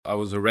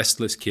was a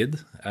restless kid,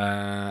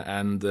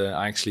 and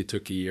I actually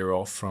took a year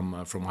off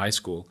from high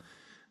school,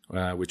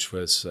 which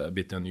was a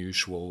bit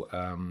unusual.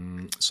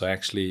 So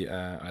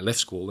I left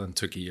school and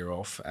took a year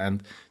off,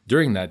 and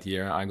during that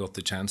year I got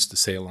the chance to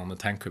sail on a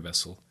tanker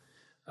vessel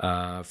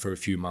for a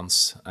few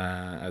months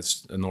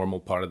as a normal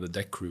part of the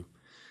deck crew.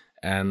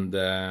 And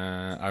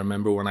I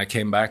remember when I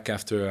came back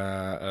after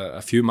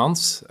a few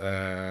months,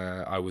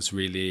 I was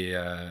really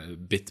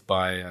bit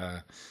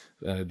by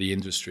the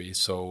industry.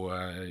 So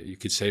you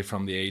could say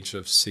from the age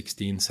of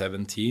 16,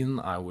 17,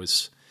 I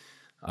was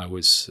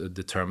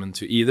determined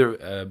to either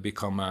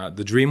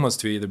the dream was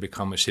to either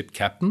become a ship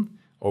captain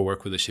or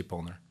work with a ship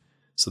owner.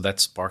 So that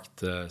sparked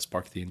the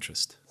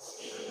interest.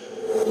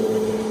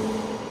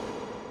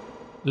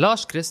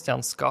 Lars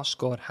Christian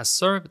Skarsgård has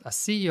served as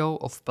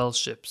CEO of Bell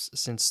Ships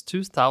since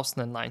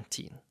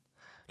 2019.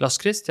 Lars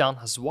Christian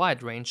has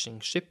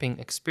wide-ranging shipping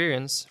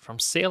experience from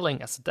sailing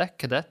as a deck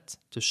cadet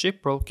to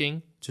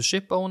shipbroking to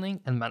ship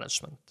owning and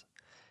management.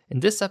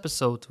 In this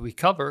episode, we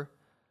cover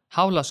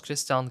how Lars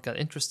Christian got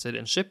interested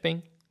in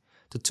shipping,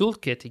 the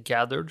toolkit he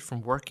gathered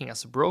from working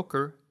as a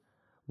broker,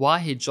 why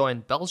he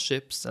joined Bell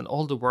Ships and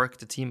all the work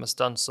the team has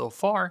done so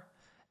far,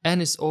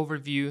 and his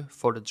overview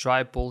for the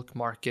dry bulk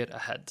market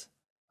ahead.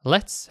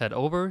 Let's head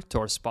over to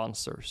our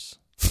sponsors.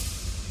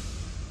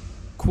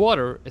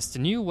 Quartr is the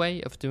new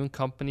way of doing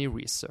company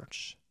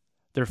research.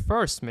 Their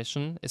first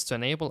mission is to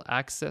enable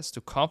access to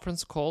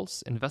conference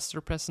calls,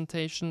 investor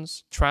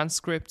presentations,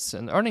 transcripts,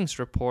 and earnings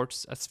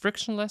reports as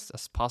frictionless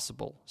as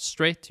possible,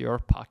 straight to your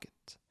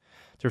pocket.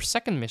 Their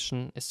second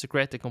mission is to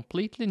create a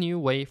completely new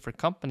way for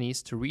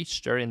companies to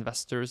reach their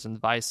investors and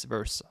vice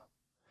versa.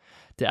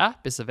 The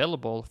app is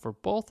available for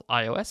both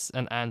iOS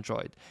and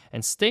Android,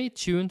 and stay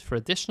tuned for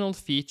additional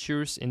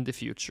features in the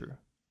future.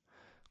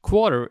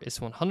 Quartr is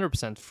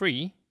 100%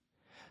 free.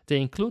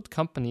 They include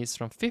companies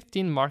from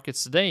 15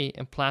 markets today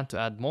and plan to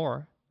add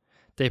more.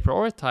 They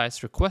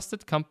prioritize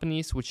requested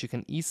companies, which you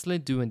can easily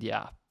do in the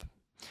app.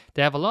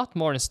 They have a lot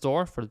more in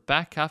store for the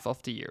back half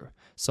of the year,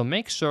 so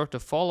make sure to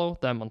follow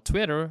them on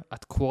Twitter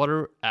at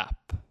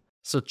QuartrApp.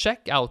 So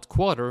check out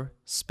Quartr,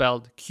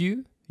 spelled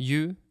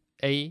Quartr,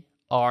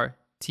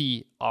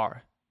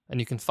 and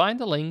you can find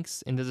the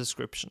links in the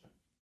description.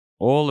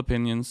 All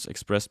opinions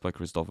expressed by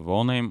Christopher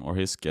Vonheim or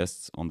his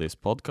guests on this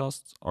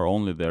podcast are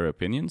only their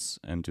opinions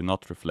and do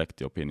not reflect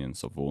the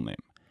opinions of Vonheim.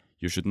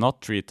 You should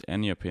not treat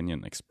any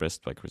opinion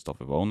expressed by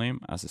Christopher Vonheim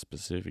as a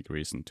specific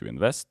reason to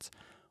invest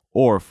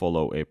or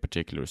follow a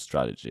particular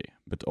strategy,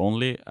 but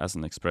only as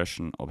an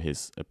expression of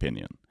his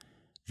opinion.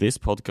 This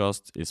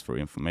podcast is for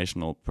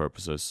informational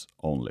purposes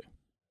only.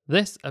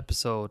 This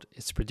episode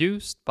is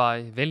produced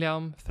by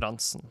William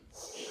Franzen.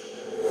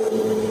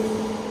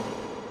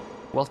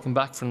 Welcome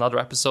back for another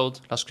episode.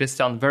 Lars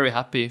Christian, very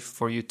happy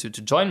for you to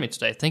join me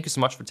today. Thank you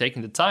so much for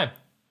taking the time.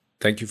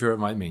 Thank you for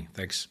inviting me.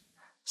 Thanks.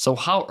 So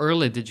how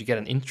early did you get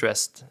an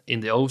interest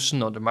in the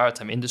ocean or the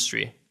maritime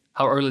industry?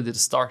 How early did it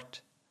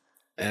start?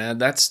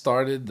 That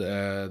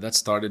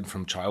started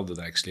from childhood.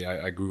 Actually,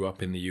 I grew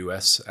up in the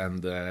U.S.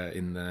 and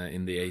in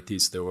the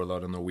 80s there were a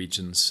lot of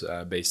Norwegians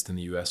based in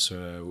the U.S.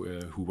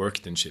 Who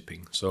worked in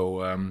shipping.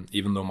 So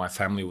even though my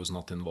family was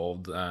not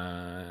involved,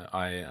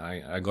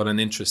 I got an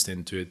interest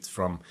into it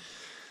from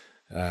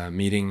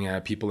meeting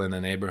people in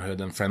the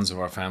neighborhood and friends of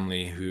our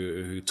family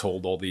who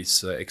told all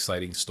these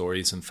exciting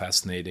stories and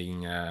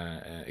fascinating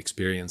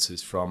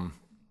experiences from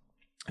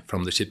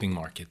the shipping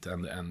market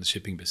and the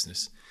shipping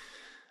business.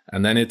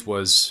 And then it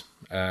was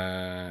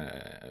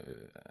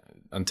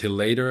until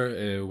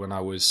later when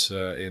I was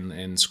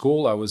in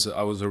school. I was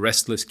a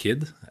restless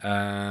kid,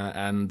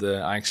 and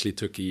I actually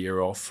took a year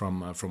off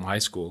from high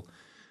school,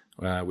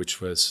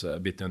 which was a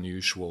bit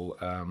unusual.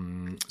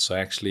 So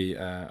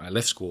I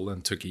left school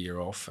and took a year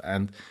off,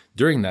 and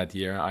during that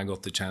year I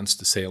got the chance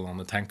to sail on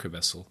a tanker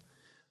vessel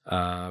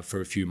for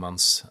a few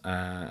months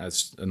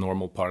as a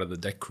normal part of the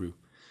deck crew.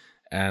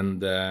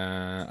 And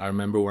I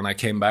remember when I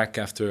came back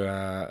after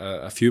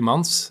a few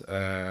months,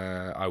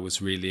 I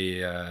was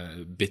really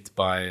bit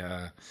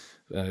by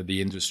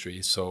the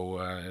industry. So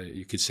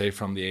you could say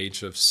from the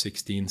age of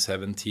 16,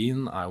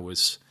 17, I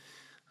was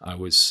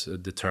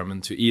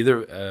determined to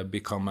either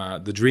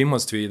the dream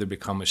was to either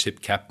become a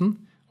ship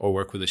captain or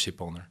work with a ship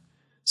owner.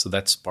 So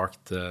that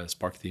sparked the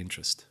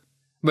interest.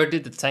 Where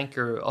did the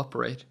tanker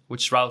operate?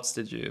 Which routes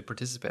did you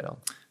participate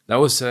on? That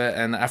was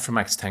an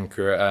Aframax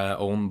tanker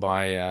owned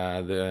by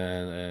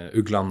the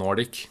Ugla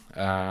Nordic,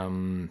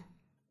 and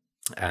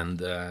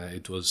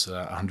it was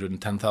a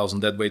 110,000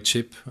 deadweight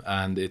ship,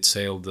 and it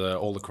sailed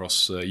all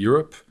across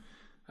Europe,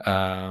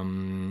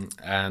 from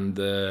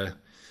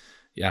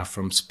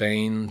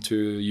Spain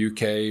to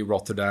UK,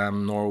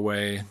 Rotterdam,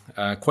 Norway.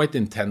 Quite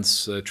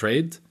intense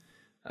trade,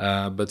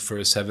 but for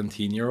a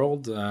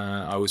 17-year-old,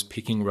 I was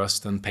picking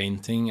rust and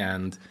painting,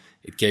 and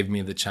it gave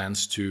me the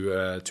chance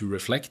to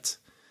reflect.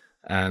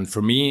 And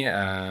for me,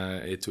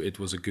 it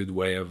was a good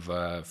way of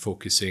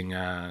focusing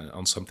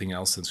on something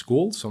else in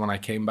school. So when I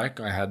came back,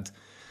 I had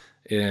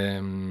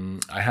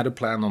a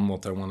plan on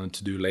what I wanted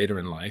to do later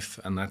in life,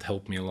 and that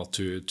helped me a lot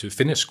to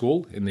finish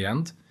school in the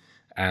end,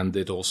 and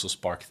it also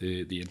sparked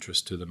the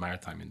interest to the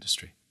maritime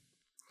industry.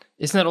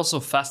 Isn't it also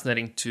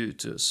fascinating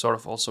to sort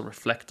of also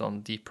reflect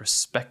on the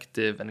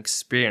perspective and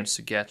experience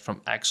you get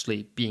from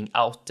actually being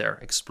out there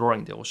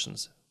exploring the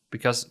oceans?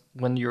 Because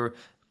when you're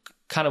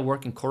kind of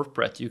working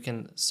corporate, you can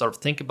sort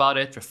of think about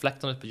it,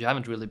 reflect on it, but you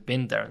haven't really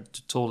been there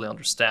to totally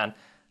understand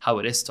how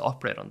it is to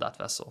operate on that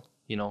vessel,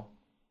 you know?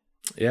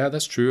 Yeah,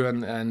 that's true,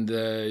 and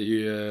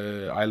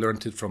I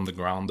learned it from the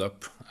ground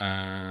up.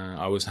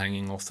 I was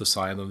hanging off the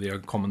side of the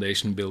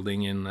accommodation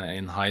building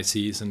in high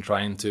seas and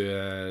trying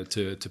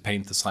to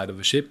paint the side of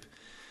a ship.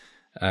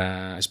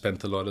 I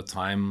spent a lot of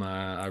time.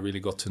 I really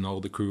got to know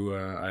the crew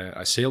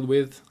I sailed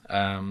with.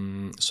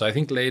 So I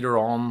think later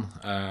on,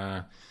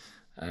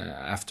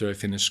 after I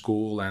finished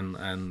school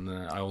and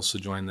I also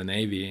joined the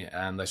Navy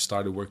and I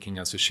started working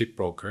as a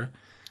shipbroker.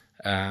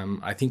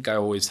 I think I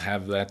always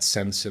have that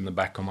sense in the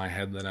back of my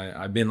head that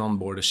I've been on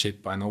board a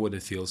ship. I know what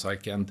it feels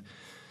like, and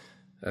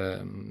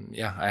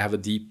I have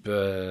a deep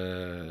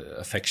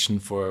affection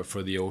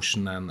for the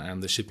ocean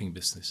and the shipping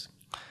business.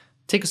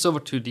 Take us over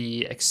to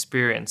the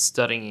experience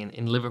studying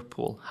in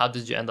Liverpool. How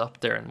did you end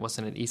up there, and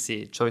wasn't it an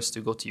easy choice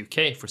to go to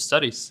UK for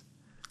studies?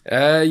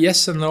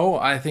 Yes and no.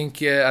 I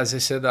think, as I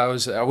said, I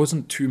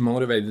wasn't too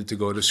motivated to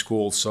go to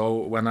school. So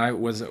when I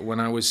was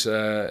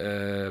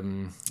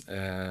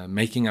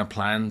making a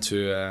plan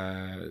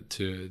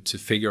to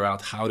figure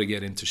out how to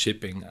get into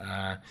shipping,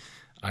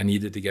 I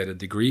needed to get a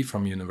degree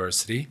from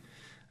university.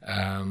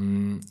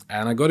 And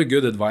I got a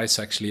good advice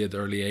actually at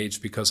early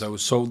age, because I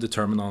was so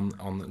determined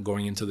on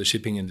going into the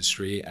shipping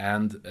industry.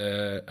 And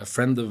a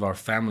friend of our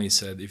family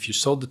said, if you're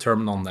so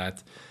determined on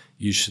that,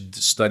 you should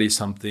study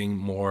something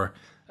more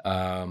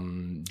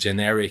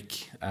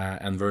generic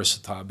and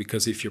versatile,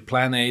 because if your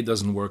plan A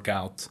doesn't work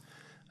out,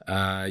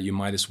 you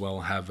might as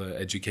well have an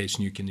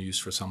education you can use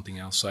for something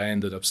else. So I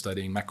ended up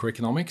studying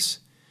macroeconomics.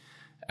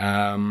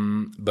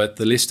 But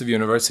the list of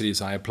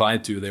universities I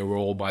applied to, they were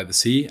all by the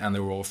sea and they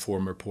were all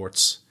former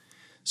ports.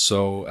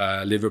 So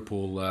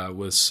Liverpool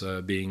was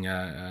being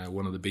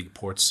one of the big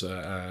ports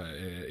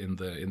in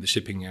the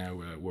shipping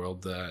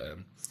world,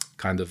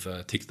 kind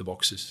of ticked the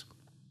boxes.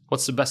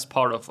 What's the best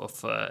part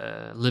of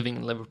living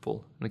in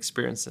Liverpool and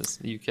experiences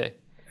in the UK?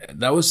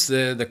 That was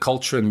the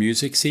culture and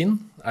music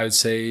scene. I would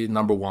say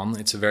number one.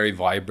 It's a very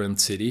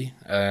vibrant city.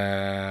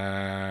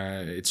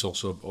 It's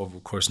also,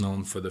 of course,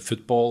 known for the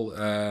football,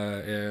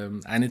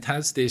 and it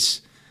has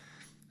this.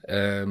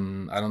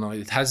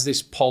 It has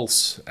this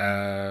pulse,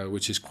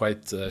 which is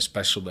quite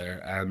special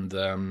there. And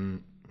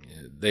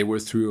they were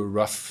through a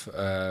rough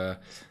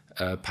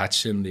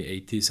patch in the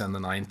 80s and the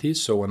 90s.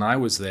 So when I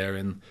was there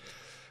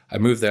I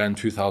moved there in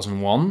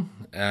 2001.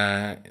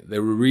 They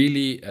were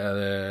really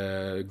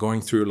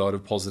going through a lot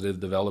of positive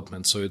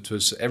development. So it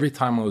was every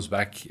time I was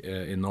back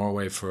in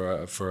Norway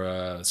for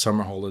a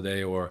summer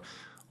holiday or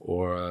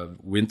a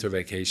winter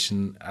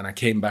vacation, and I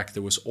came back,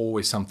 there was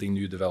always something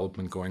new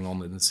development going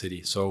on in the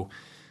city. So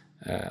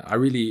I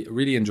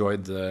really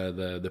enjoyed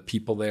the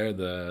people there,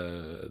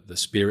 the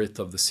spirit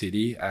of the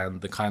city,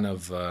 and the kind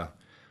of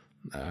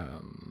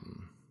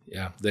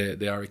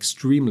they are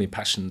extremely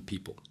passionate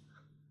people.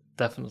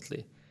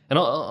 Definitely. And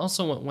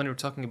also, when you're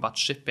talking about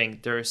shipping,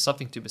 there is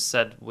something to be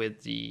said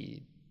with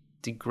the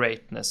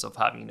greatness of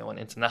having, an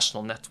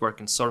international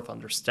network and sort of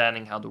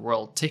understanding how the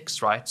world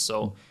ticks, right?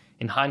 So,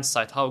 in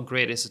hindsight, how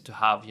great is it to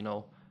have,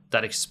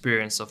 that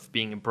experience of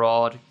being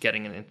abroad,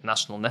 getting an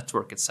international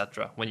network,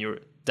 etc. When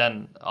you're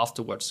then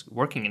afterwards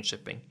working in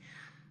shipping?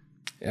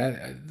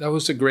 Yeah, that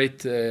was a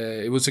great.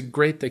 It was a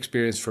great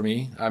experience for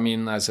me. I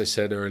mean, as I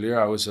said earlier,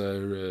 I was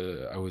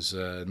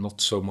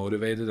not so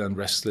motivated and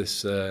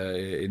restless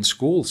in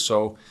school.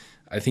 So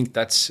I think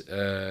that's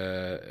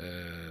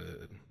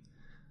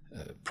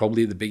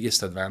probably the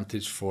biggest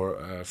advantage for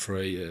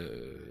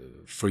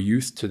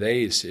youth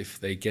today is if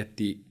they get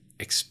the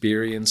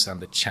experience and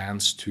the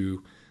chance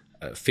to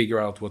figure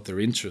out what their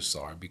interests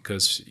are,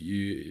 because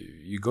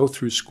you go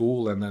through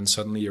school and then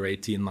suddenly you're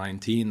 18,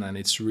 19, and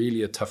it's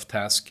really a tough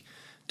task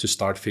to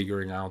start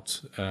figuring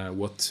out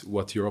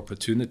what your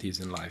opportunities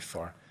in life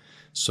are.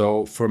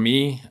 So for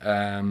me,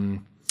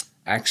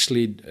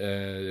 actually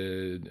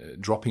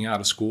dropping out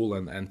of school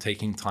and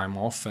taking time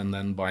off, and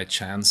then by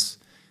chance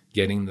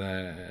getting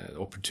the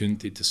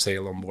opportunity to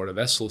sail on board a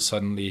vessel,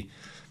 suddenly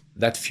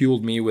that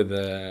fueled me with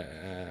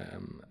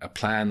a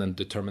plan and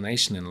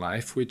determination in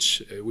life,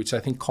 which I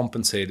think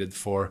compensated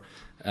for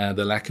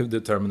the lack of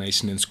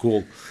determination in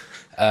school.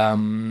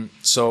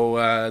 So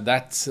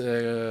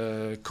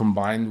that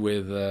combined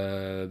with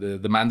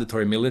the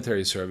mandatory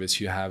military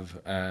service you have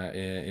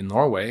in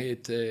Norway,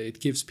 it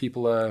gives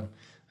people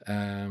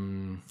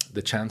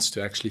the chance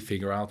to actually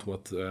figure out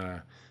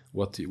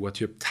what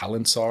your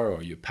talents are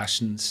or your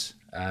passions,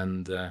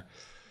 and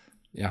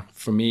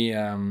for me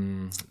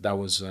that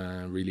was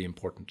really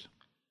important.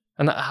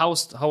 And how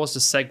was the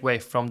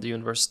segue from the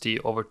university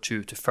over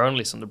to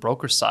Fearnleys on the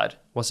broker side?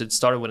 Was it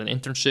started with an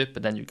internship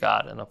and then you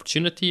got an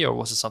opportunity, or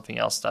was it something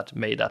else that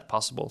made that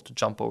possible to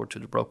jump over to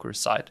the broker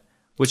side,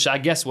 which I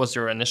guess was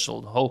your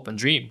initial hope and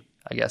dream,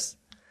 I guess?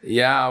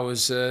 Yeah, I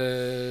was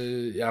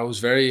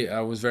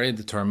very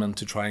determined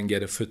to try and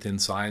get a foot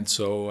inside.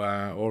 So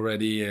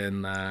already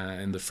in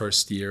the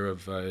first year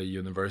of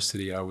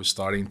university, I was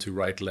starting to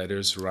write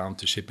letters around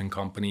to shipping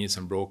companies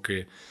and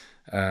broker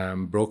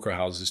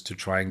houses to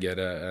try and get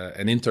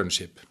an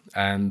internship.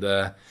 And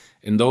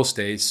in those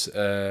days,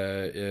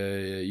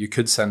 you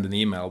could send an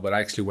email, but I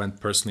actually went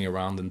personally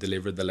around and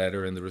delivered the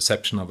letter in the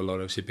reception of a lot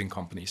of shipping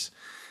companies.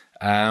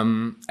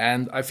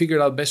 And I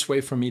figured out the best way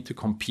for me to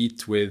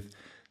compete with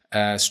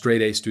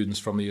straight A students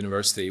from the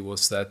university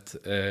was that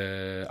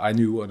I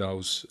knew what I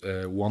was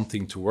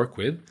wanting to work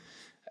with.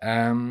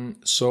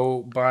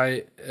 So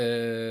by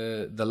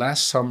the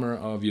last summer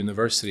of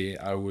university,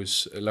 I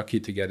was lucky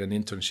to get an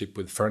internship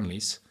with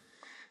Fearnleys,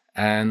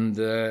 and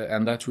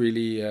that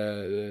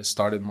really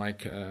started my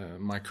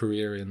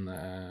career in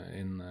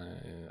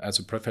as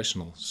a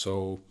professional.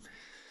 So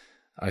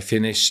I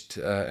finished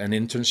an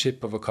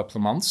internship of a couple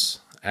of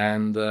months.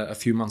 And a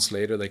few months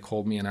later, they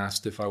called me and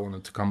asked if I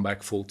wanted to come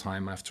back full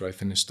time after I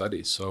finished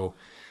studies. So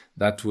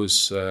that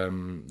was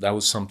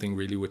something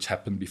really which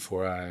happened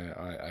before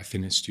I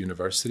finished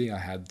university. I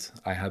had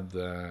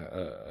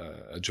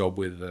a job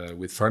with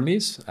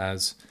Fearnleys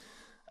as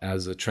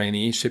a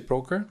trainee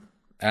shipbroker,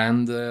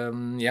 and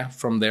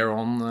from there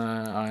on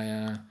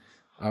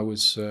I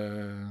was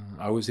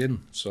in.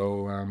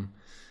 So.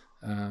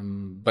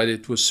 But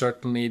it was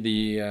certainly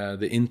the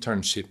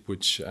internship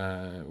which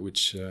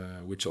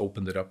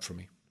opened it up for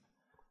me.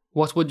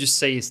 What would you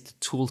say is the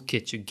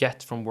toolkit you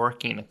get from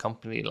working in a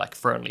company like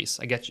Fearnleys?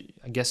 I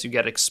guess you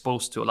get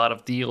exposed to a lot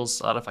of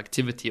deals, a lot of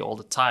activity all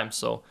the time.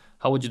 So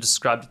how would you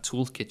describe the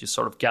toolkit you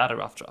sort of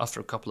gather after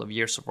a couple of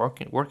years of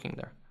working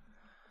there?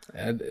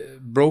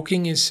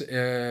 Broking is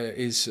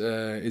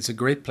a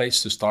great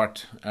place to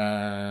start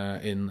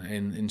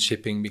in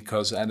shipping,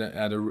 because at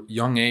a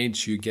young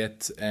age you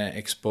get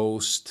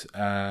exposed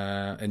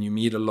and you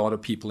meet a lot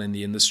of people in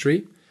the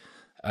industry,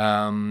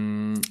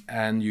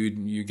 and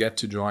you get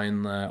to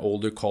join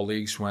older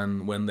colleagues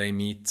when they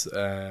meet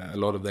a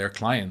lot of their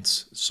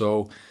clients.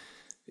 So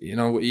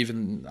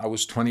even I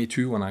was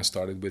 22 when I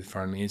started with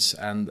Fearnleys,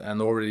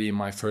 and already in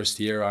my first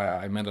year,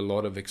 I met a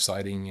lot of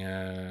exciting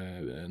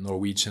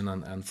Norwegian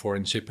and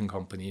foreign shipping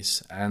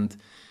companies, and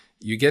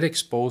you get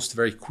exposed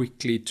very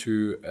quickly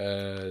to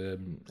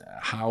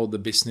how the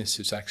business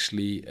is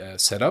actually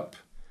set up.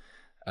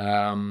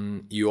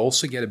 You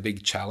also get a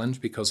big challenge,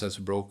 because as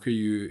a broker,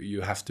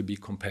 you have to be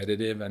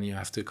competitive, and you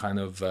have to kind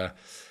of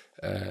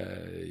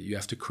you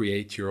have to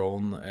create your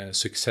own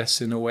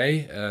success in a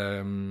way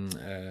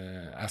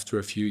after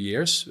a few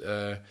years.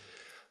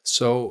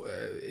 So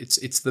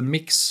it's the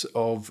mix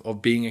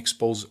of being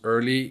exposed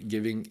early,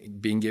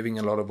 being given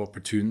a lot of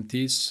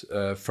opportunities.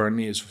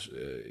 Fearnleys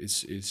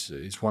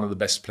is one of the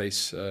best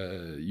places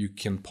you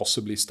can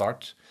possibly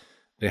start.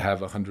 They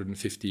have a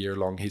 150-year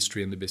long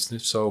history in the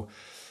business. So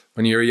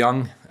when you're a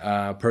young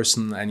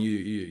person and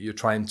you're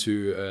trying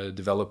to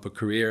develop a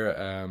career,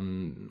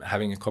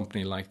 having a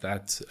company like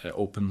that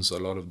opens a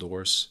lot of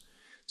doors.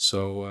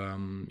 So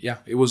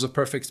it was a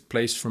perfect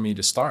place for me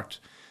to start.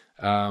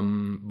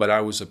 But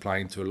I was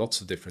applying to lots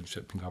of different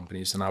shipping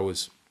companies, and I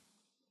was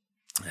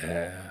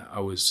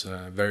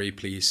very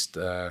pleased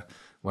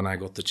when I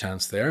got the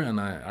chance there, and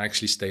I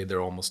actually stayed there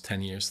almost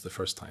 10 years the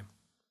first time.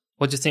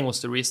 What do you think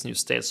was the reason you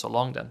stayed so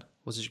long then?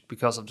 Was it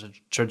because of the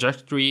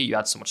trajectory? You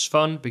had so much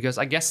fun? Because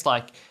I guess,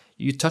 like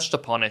you touched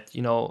upon it,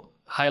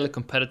 highly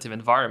competitive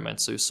environment.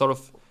 So you sort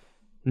of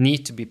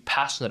need to be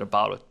passionate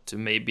about it to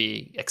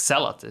maybe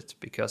excel at it,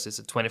 because it's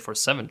a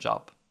 24/7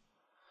 job.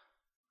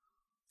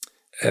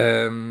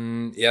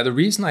 The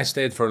reason I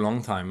stayed for a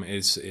long time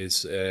is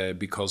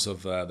because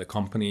of the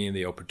company,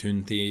 the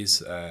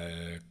opportunities,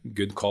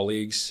 good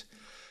colleagues.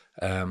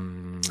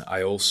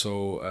 I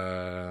also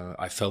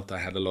I felt I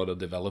had a lot of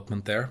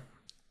development there,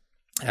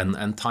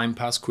 and time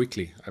passed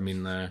quickly. I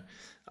mean,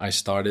 I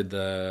started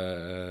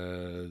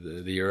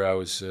the year I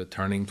was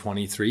turning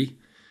 23,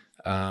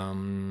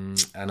 and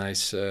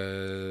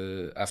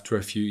after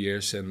a few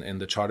years in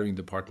the chartering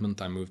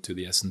department, I moved to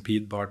the S&P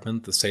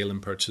department, the sale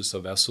and purchase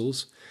of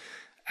vessels.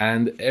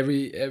 And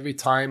every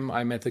time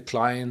I met a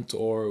client,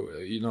 or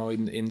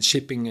in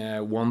shipping,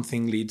 one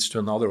thing leads to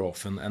another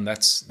often, and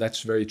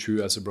that's very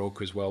true as a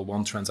broker as well.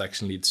 One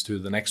transaction leads to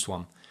the next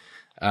one.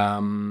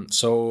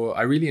 So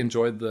I really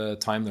enjoyed the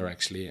time there,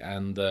 actually,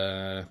 and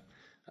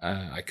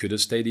I could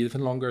have stayed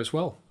even longer as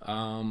well.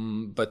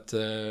 But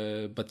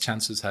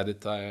chances had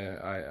it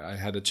I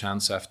had a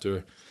chance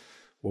after.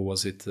 What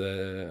was it?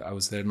 I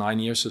was there 9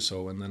 years or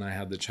so, and then I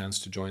had the chance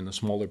to join a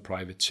smaller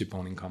private ship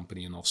owning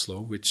company in Oslo,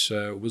 which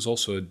was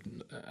also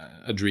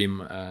a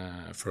dream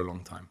for a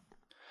long time.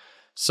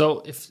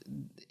 So,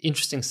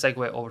 interesting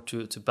segue over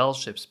to Bell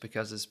Ships,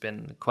 because it's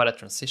been quite a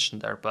transition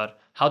there. But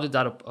how did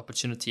that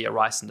opportunity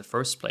arise in the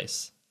first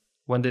place?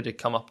 When did it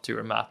come up to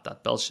your map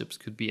that Bell Ships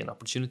could be an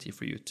opportunity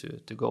for you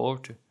to go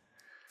over to?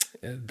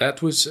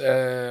 That was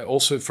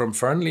also from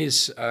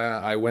Fearnleys.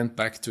 I went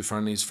back to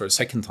Fearnleys for a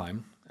second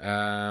time.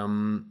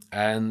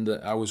 And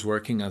I was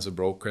working as a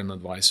broker and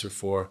advisor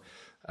for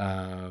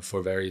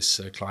various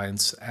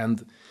clients.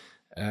 And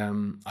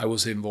I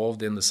was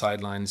involved in the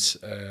sidelines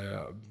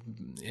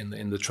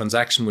in the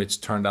transaction,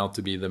 which turned out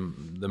to be the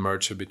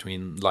merger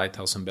between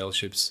Lighthouse and Bell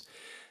Ships.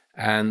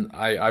 And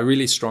I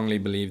really strongly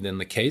believed in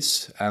the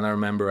case. And I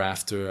remember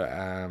after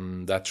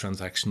that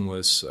transaction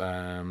was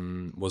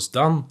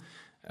done,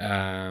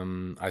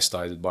 I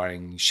started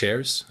buying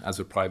shares as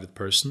a private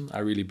person. I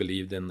really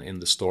believed in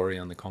the story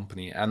and the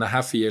company. And a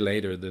half a year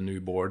later, the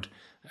new board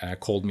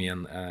called me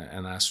and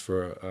asked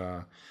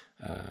for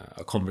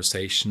a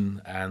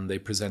conversation, and they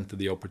presented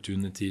the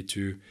opportunity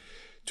to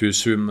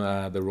assume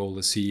the role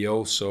as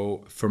CEO.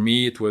 So for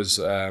me, it was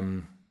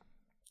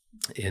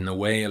in a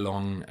way a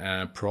long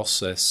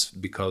process,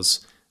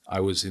 because I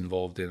was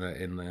involved in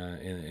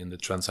the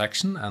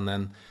transaction, and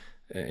then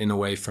in a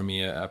way for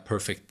me a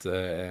perfect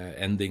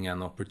ending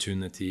and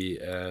opportunity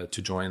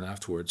to join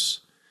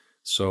afterwards.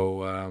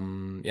 So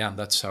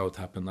that's how it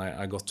happened.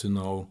 I got to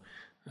know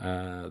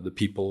the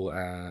people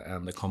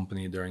and the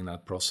company during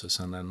that process,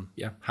 and then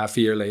half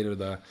a year later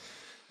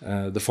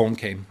the phone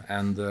came,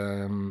 and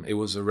it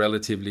was a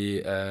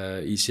relatively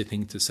easy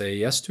thing to say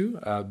yes to.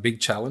 A big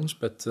challenge,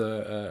 but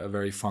a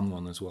very fun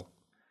one as well.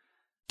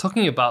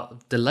 Talking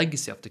about the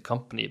legacy of the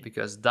company,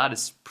 because that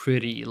is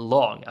pretty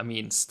long. I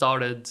mean,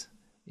 started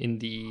in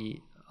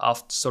the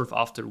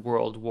after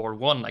World War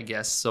I, I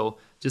guess. So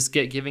just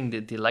giving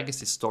the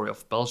legacy story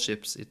of Bell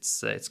Ships,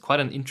 it's quite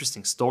an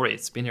interesting story.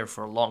 It's been here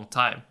for a long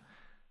time.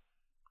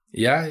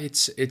 Yeah,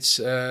 it's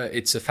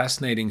a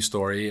fascinating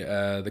story.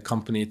 The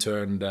company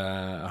turned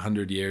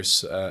 100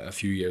 years a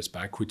few years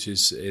back, which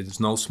is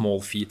no small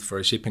feat for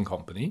a shipping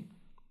company.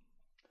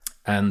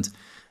 And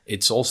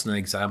it's also an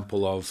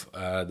example of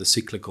the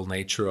cyclical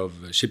nature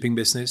of shipping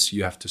business.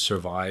 You have to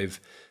survive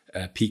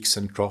peaks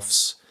and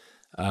troughs,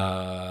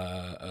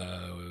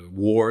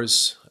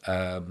 wars,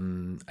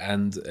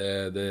 and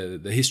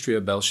the history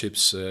of Bell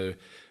Ships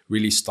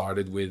really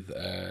started with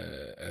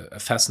a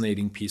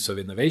fascinating piece of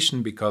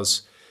innovation,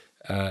 because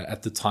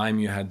at the time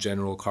you had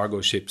general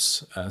cargo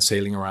ships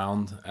sailing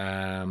around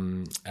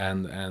and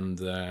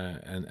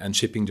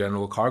shipping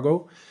general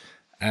cargo.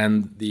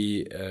 And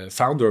the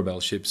founder of Bell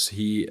Ships,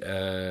 he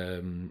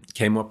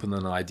came up with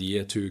an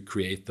idea to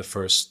create the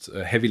first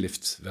heavy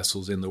lift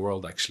vessels in the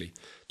world, actually,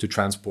 to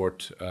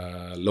transport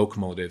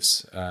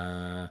locomotives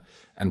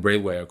and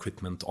railway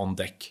equipment on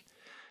deck.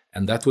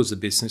 And that was a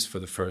business for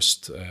the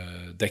first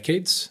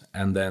decades.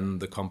 And then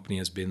the company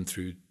has been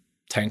through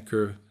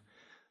tanker,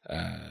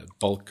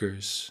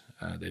 bulkers.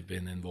 They've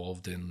been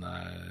involved in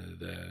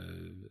the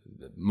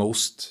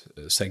most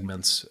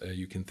segments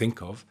you can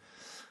think of.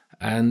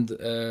 And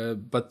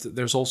but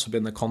there's also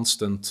been a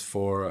constant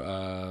for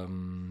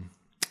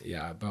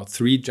about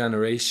 3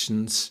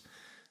 generations,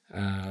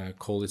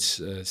 call it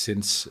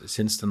since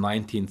the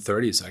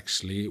 1930s.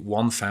 Actually,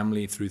 one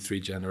family through 3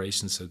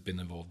 generations has been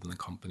involved in the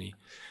company.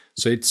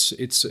 So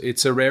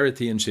it's a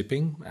rarity in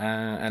shipping,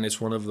 and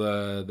it's one of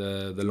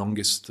the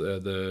longest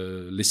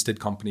the listed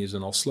companies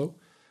in Oslo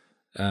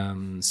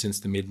since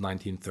the mid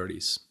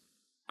 1930s.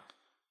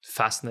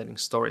 Fascinating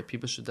story.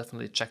 People should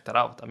definitely check that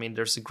out. I mean,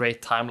 there's a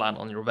great timeline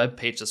on your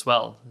webpage as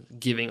well,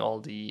 giving all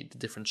the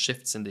different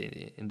shifts in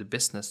the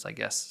business, I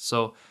guess.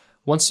 So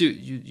once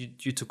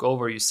you took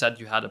over, you said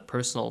you had a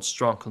personal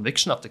strong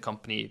conviction of the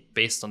company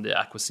based on the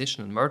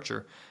acquisition and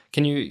merger.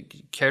 Can you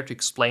care to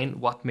explain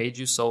what made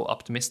you so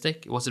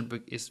optimistic? Was it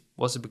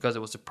because it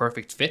was a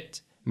perfect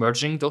fit,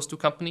 merging those 2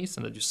 companies,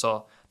 and that you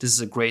saw this is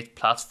a great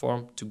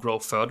platform to grow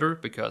further?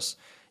 Because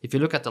if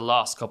you look at the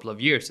last couple of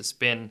years, it's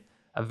been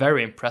a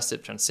very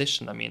impressive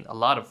transition. I mean, a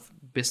lot of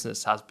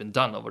business has been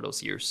done over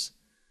those years.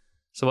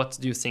 So what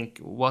do you think,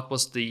 what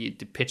was the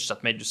pitch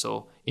that made you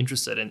so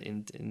interested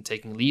in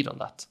taking lead on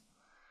that?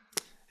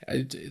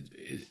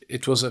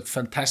 It was a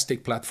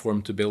fantastic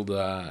platform to build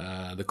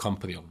the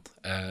company on.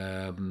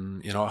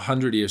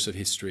 100 years of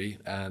history.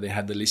 They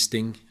had the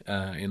listing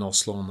in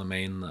Oslo on the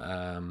main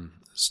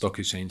stock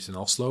exchange in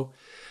Oslo.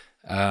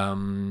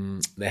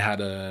 They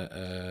had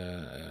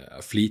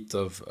a fleet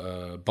of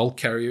bulk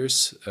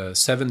carriers,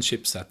 7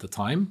 ships at the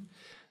time.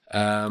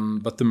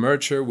 But the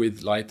merger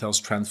with Lighthouse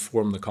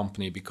transformed the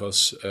company,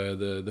 because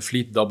the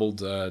fleet doubled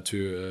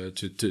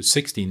to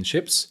 16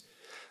 ships.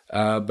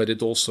 But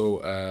it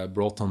also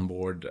brought on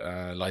board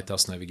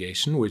Lighthouse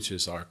Navigation, which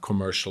is our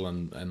commercial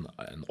and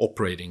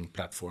operating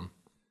platform.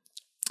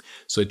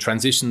 So it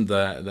transitioned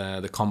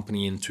the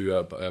company into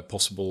a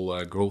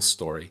possible growth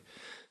story.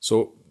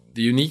 So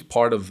the unique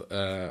part of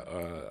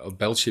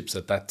Bell Ships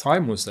at that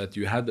time was that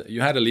you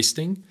had a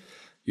listing,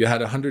 you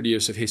had 100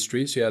 years of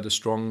history, so you had a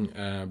strong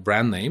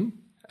brand name.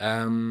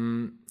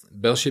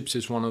 Bell Ships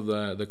is one of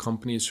the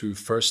companies who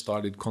first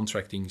started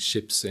contracting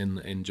ships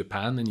in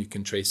Japan, and you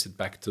can trace it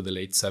back to the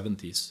late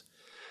 70s.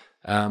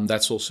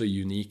 That's also a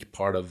unique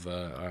part of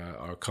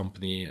our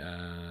company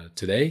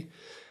today.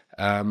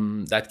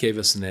 That gave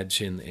us an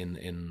edge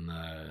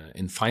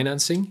in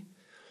financing.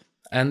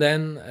 And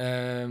then,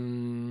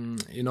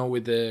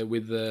 with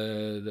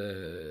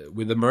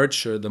the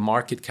merger, the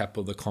market cap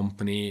of the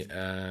company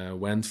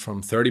went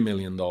from $30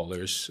 million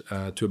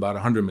to about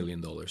 $100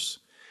 million.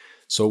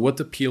 So what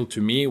appealed to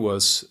me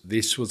was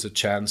this was a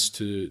chance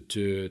to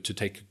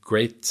take a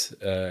great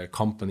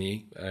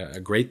company, a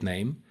great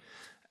name,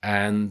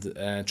 and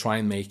try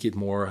and make it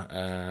more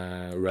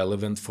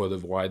relevant for the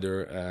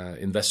wider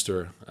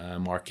investor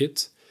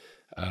market,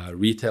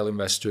 retail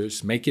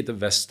investors, make it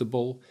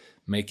investable,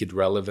 make it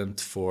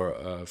relevant for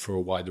a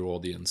wider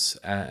audience,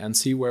 and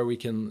see where we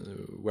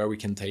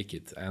can take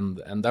it.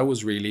 And that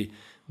was really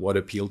what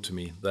appealed to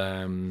me,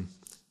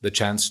 the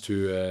chance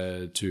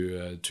to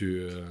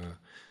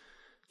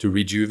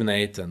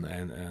rejuvenate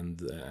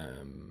and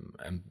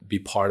be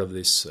part of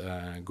this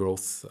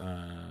growth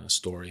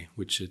story,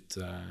 which it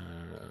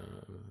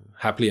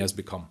happily has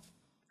become.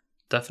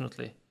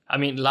 Definitely. I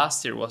mean,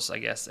 last year was, I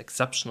guess,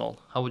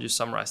 exceptional. How would you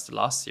summarize the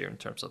last year in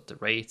terms of the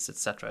rates,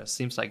 etc.? It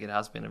seems like it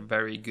has been a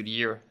very good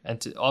year.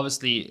 And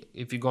obviously,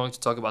 if you're going to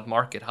talk about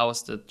market, how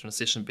has the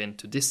transition been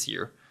to this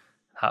year?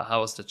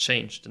 How has the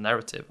change, the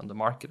narrative on the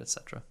market,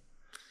 etc.?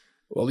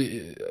 Well,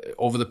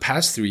 over the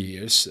past 3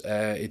 years,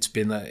 it's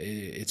been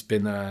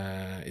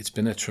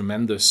a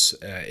tremendous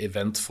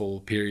eventful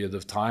period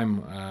of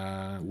time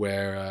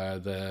where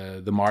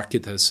the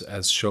market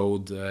has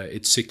showed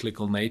its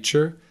cyclical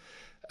nature.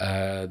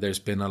 There's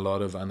been a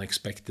lot of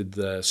unexpected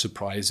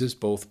surprises,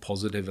 both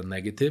positive and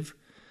negative.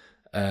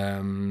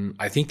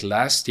 I think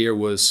last year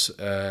was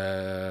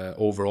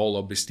overall,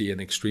 obviously, an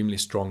extremely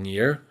strong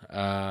year.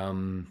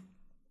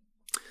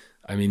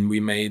 I mean, we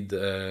made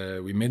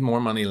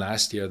more money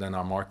last year than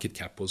our market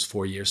cap was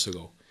 4 years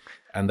ago,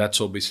 and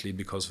that's obviously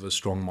because of a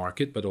strong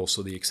market, but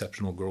also the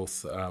exceptional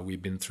growth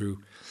we've been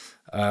through.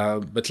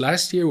 But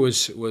last year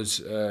was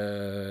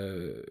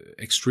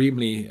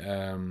extremely.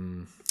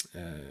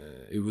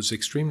 It was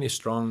extremely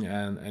strong,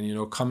 and you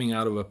know, coming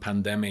out of a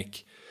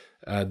pandemic,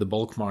 the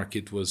bulk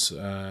market was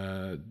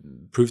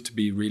proved to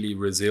be really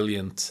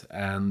resilient,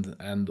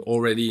 and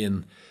already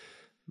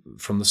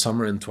from the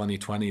summer in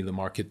 2020, the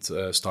market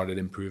started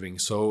improving.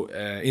 So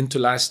into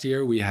last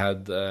year, we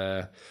had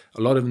a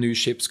lot of new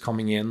ships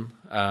coming in,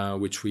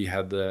 which we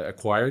had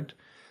acquired,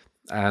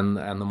 and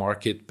the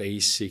market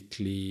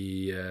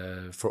basically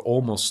for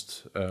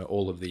almost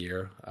all of the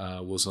year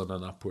was on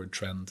an upward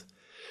trend.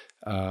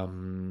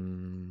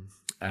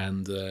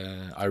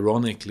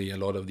 Ironically, a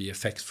lot of the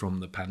effects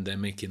from the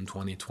pandemic in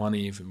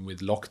 2020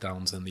 with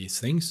lockdowns and these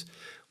things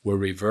were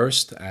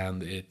reversed,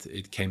 and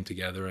it came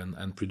together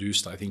and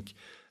produced, I think,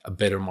 a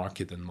better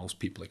market than most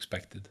people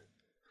expected.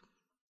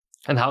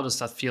 And how does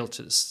that feel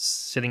to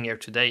sitting here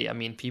today? I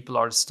mean, people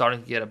are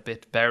starting to get a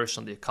bit bearish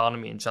on the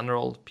economy in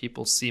general.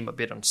 People seem a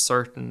bit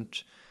uncertain.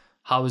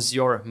 How is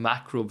your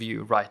macro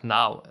view right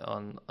now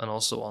and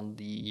also on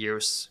the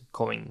years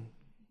going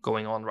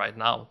on right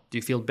now? Do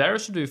you feel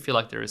bearish, or do you feel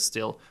like there is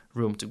still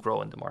room to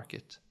grow in the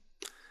market?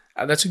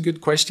 That's a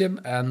good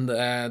question, and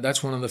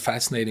that's one of the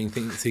fascinating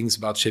things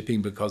about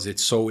shipping, because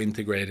it's so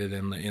integrated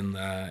in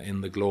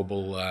the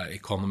global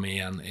economy,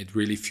 and it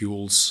really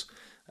fuels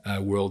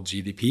world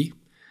GDP.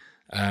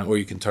 Or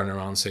you can turn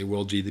around and say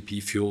world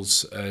GDP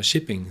fuels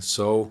shipping.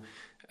 So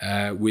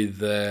with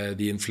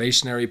the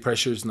inflationary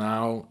pressures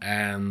now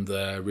and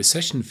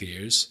recession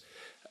fears,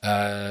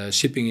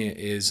 shipping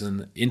is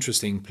an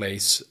interesting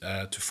place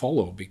to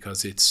follow,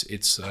 because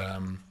it's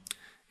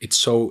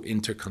so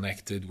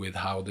interconnected with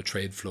how the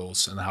trade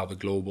flows and how the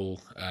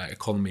global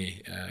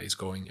economy is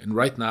going. And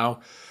right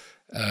now,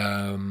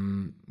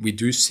 we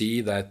do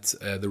see that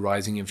the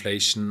rising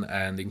inflation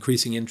and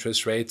increasing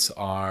interest rates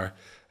are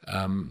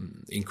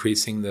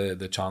increasing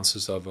the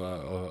chances of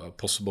a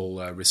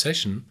possible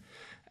recession.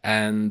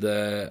 And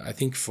I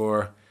think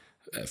for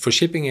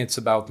shipping, it's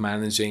about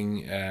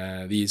managing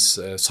these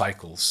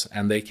cycles,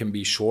 and they can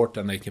be short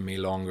and they can be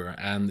longer.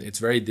 And it's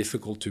very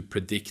difficult to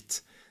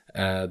predict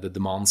the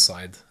demand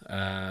side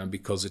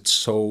because it's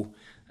so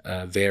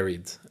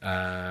varied.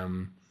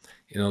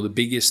 You know, the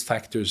biggest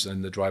factors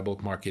in the dry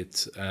bulk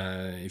market,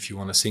 if you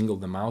want to single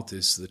them out,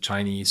 is the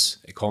Chinese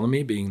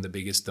economy being the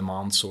biggest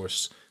demand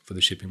source for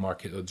the shipping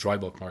market, or dry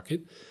bulk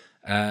market,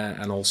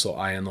 and also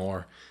iron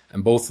ore.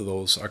 And both of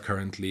those are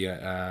currently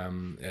a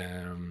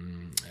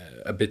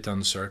bit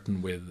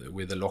uncertain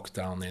with the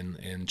lockdown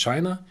in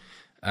China,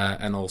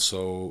 and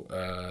also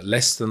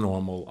less than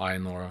normal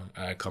iron ore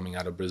coming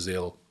out of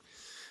Brazil.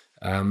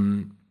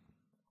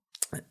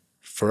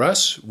 For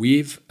us,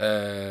 we've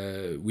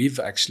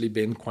actually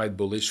been quite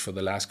bullish for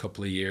the last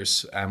couple of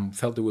years, and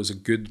felt it was a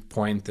good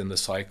point in the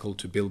cycle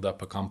to build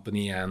up a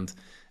company and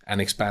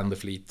expand the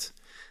fleet.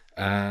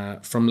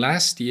 From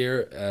last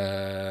year,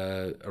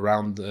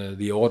 around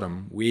the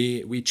autumn,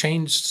 we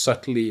changed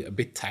subtly a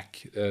bit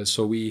tack.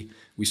 So we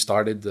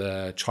started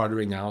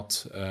chartering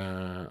out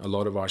a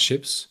lot of our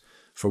ships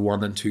for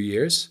 1 and 2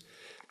 years.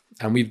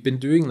 And we've been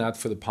doing that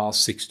for the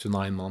past 6 to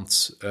 9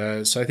 months.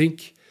 So I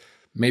think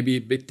maybe a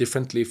bit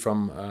differently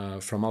from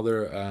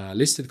other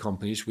listed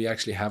companies, we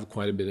actually have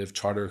quite a bit of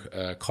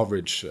charter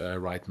coverage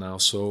right now.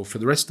 So for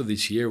the rest of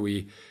this year,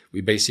 we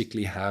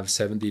basically have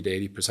 70 to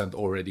 80%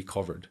 already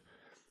covered.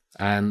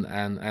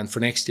 And for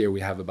next year,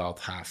 we have about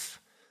half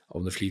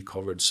of the fleet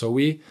covered. So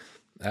we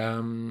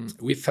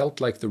we felt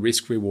like the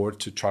risk reward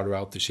to charter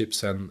out the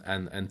ships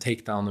and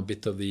take down a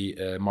bit of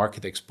the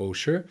market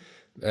exposure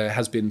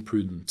has been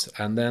prudent.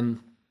 And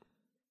then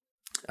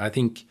I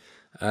think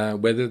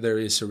whether there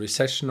is a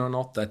recession or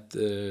not, that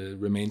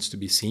remains to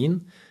be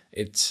seen.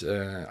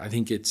 I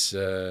think it's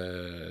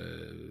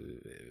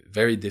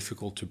very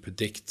difficult to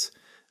predict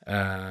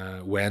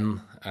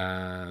when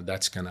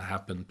that's going to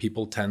happen.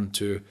 People tend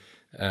to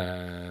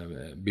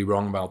be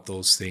wrong about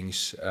those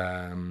things,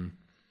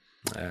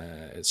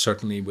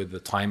 certainly with the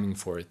timing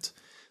for it.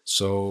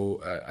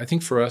 So I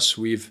think for us,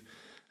 we've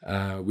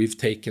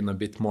taken a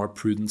bit more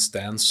prudent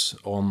stance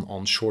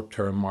on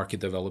short-term market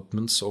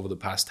developments over the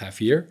past half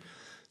year.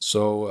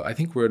 So I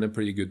think we're in a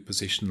pretty good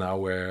position now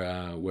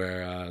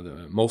where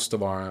most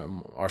of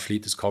our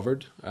fleet is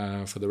covered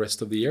for the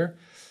rest of the year,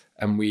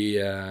 and we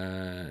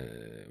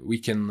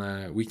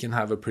can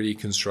have a pretty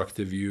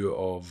constructive view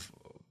of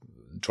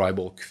dry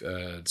bulk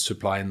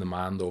supply and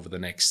demand over the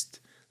next,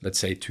 let's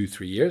say,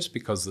 2-3 years,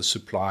 because the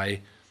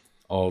supply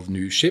of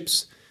new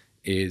ships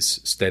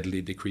is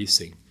steadily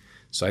decreasing.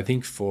 So I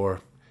think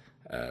for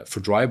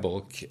dry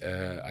bulk,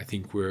 I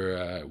think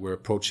we're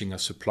approaching a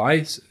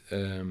supply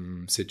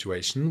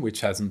situation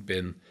which hasn't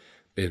been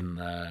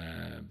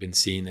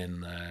seen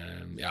in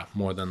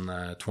more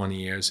than 20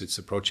 years. It's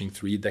approaching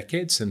 3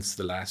 decades since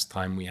the last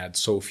time we had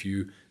so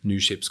few new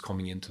ships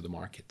coming into the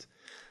market.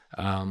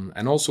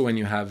 And also when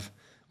you have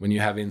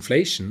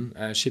inflation,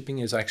 shipping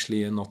is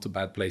actually not a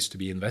bad place to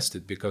be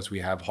invested, because we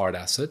have hard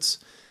assets,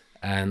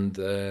 and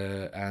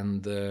that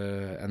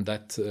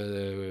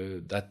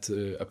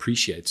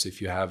appreciates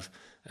if you have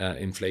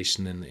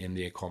inflation in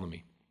the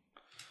economy.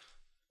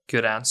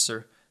 Good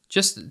answer.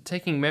 Just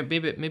taking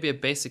maybe a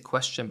basic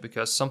question,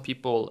 because some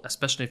people,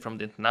 especially from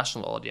the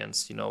international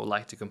audience,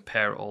 like to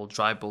compare all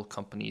dry bulk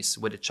companies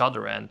with each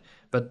other.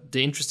 But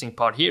the interesting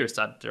part here is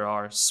that there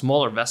are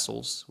smaller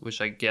vessels, which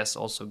I guess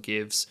also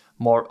gives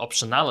more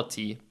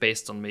optionality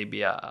based on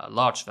maybe a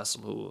large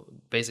vessel who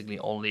basically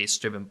only is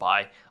driven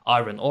by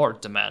iron ore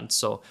demand.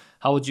 So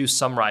how would you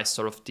summarize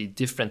sort of the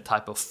different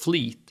type of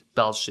fleet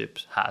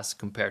Bellship has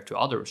compared to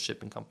other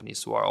shipping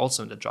companies who are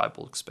also in the dry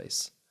bulk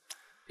space?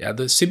 Yeah,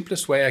 the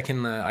simplest way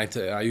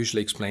I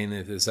usually explain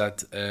it is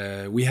that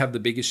we have the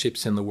biggest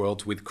ships in the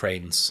world with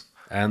cranes,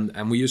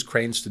 and we use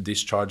cranes to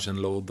discharge and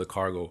load the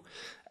cargo,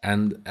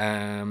 and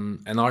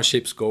our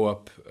ships go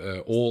up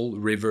all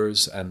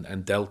rivers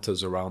and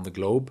deltas around the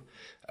globe.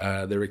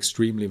 They're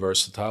extremely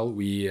versatile.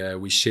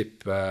 We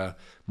ship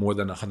more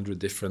than 100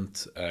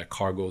 different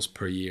cargoes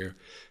per year.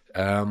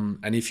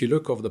 And if you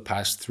look over the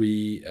past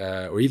 3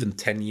 or even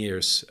 10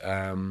 years,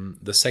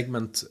 the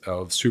segment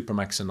of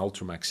Supramax and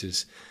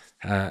Ultramaxes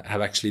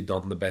have actually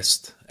done the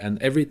best.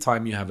 And every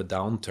time you have a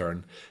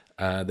downturn,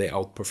 they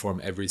outperform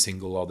every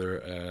single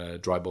other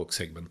dry bulk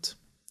segment.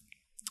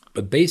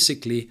 But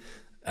basically,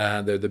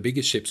 they're the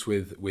biggest ships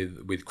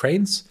with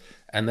cranes.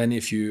 And then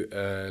if you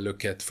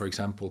look at, for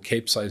example,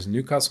 Capesize and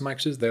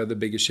Newcastlemaxes, they're the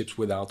biggest ships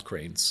without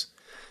cranes.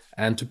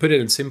 And to put it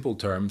in simple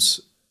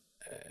terms,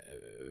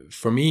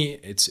 for me,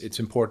 it's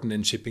important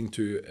in shipping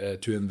to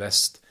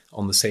invest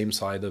on the same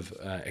side of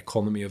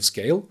economy of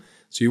scale.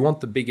 So you want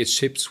the biggest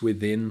ships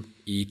within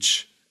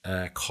each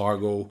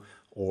cargo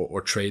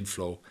or trade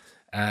flow,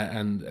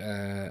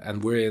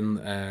 and we're in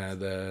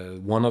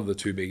one of the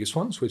 2 biggest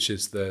ones, which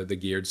is the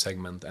geared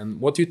segment. And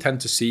what you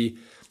tend to see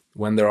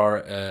when there are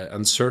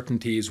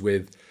uncertainties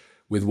with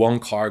one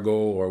cargo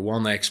or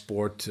one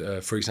export,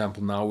 for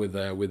example, now with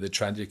the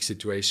tragic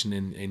situation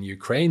in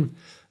Ukraine,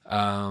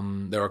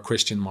 there are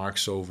question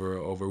marks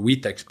over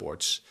wheat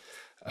exports.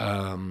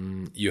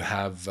 You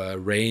have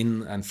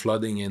rain and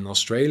flooding in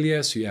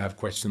Australia, so you have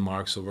question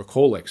marks over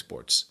coal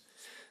exports.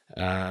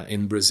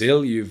 In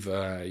Brazil,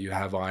 you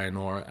have iron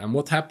ore, and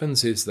what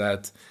happens is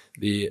that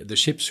the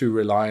ships who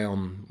rely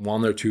on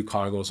 1 or 2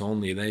 cargoes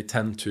only, they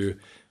tend to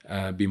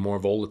be more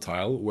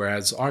volatile,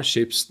 whereas our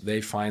ships,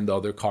 they find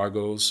other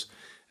cargoes,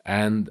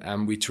 and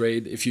we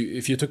trade. If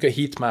you took a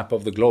heat map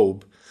of the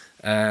globe,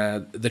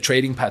 the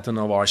trading pattern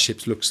of our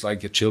ships looks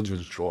like a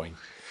children's drawing.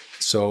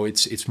 So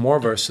it's more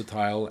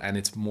versatile, and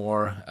it's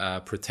more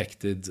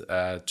protected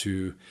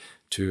to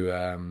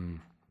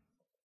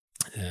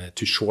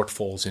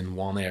shortfalls in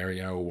one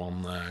area or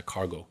one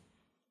cargo.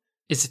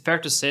 Is it fair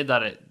to say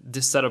that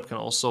this setup can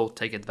also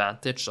take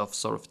advantage of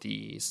sort of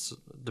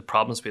the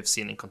problems we've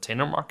seen in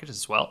container market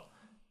as well,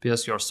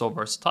 because you're so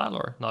versatile,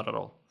 or not at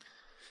all?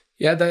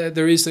 Yeah,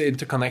 there is an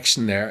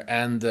interconnection there,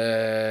 and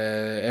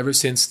ever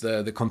since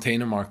the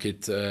container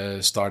market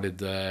started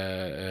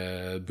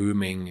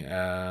booming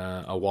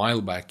a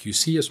while back, you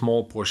see a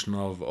small portion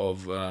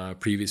of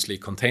previously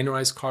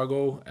containerized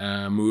cargo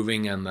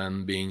moving and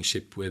then being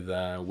shipped with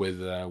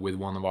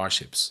one of our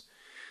ships.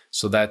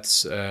 So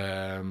that's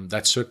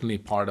certainly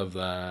part of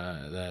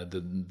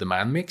the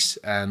demand mix,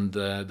 and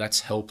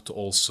that's helped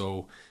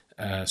also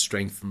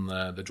strengthen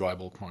the dry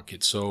bulk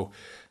market. So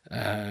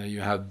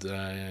you had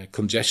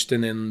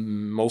congestion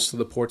in most of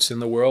the ports in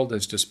the world.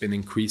 It's just been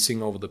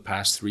increasing over the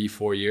past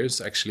 3-4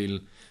 years,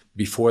 actually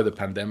before the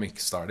pandemic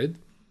started.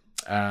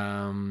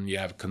 You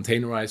have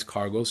containerized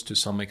cargoes to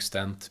some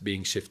extent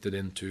being shifted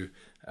into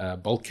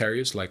bulk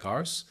carriers like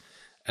ours,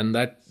 and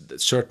that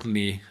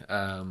certainly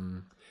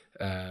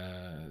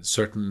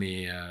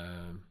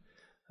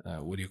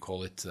what do you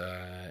call it,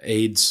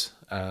 aids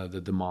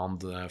the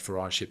demand for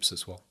our ships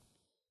as well.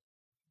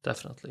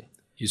 Definitely.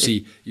 You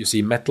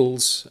see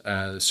metals,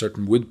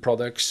 certain wood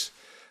products,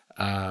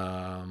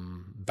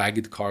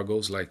 bagged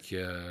cargoes like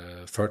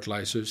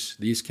fertilizers.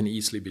 These can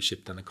easily be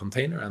shipped in a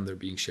container, and they're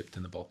being shipped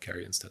in a bulk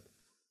carrier instead.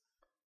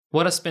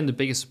 What has been the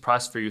biggest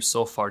surprise for you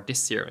so far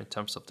this year in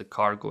terms of the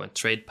cargo and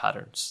trade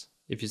patterns?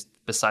 If you,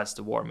 besides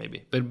the war,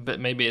 maybe, but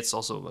maybe it's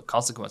also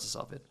consequences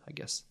of it, I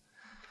guess.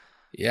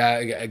 Yeah,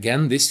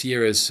 again, this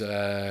year is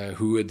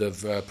who would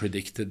have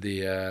predicted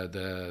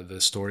the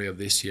story of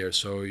this year?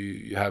 So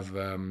you have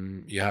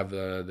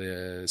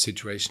the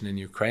situation in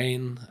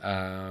Ukraine,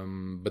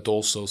 but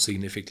also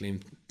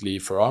significantly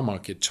for our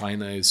market,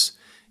 China is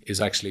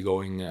actually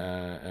going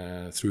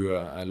through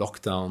a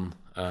lockdown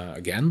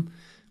again,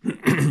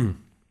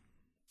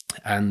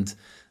 and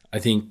I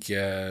think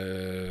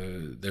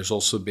there's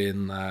also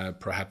been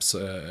perhaps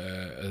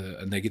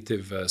a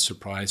negative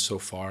surprise so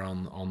far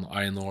on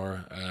iron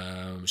ore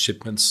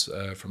shipments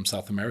from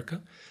South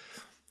America.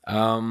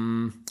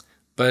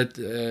 But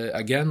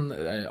again,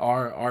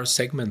 our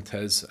segment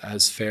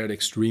has fared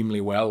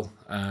extremely well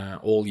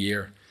all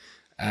year,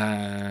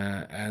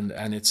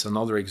 and it's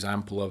another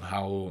example of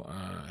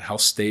how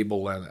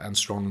stable and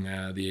strong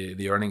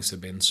the earnings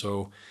have been.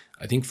 So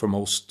I think for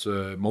most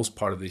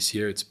part of this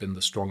year, it's been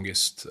the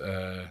strongest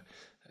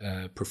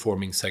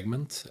performing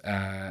segment,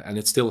 and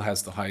it still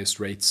has the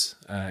highest rates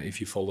if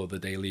you follow the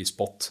daily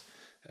spot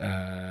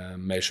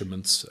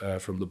measurements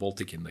from the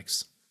Baltic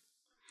Index.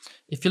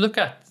 If you're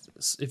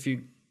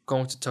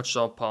going to touch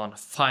upon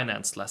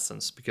finance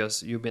lessons,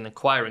 because you've been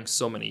acquiring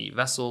so many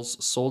vessels,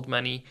 sold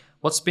many,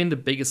 what's been the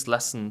biggest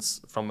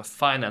lessons from a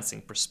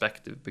financing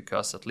perspective?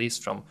 Because at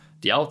least from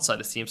the outside,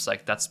 it seems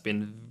like that's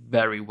been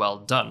very well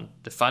done.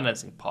 The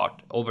financing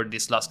part over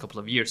these last couple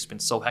of years has been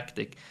so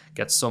hectic,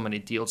 get so many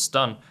deals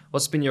done.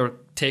 What's been your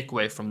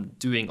takeaway from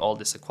doing all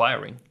this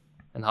acquiring,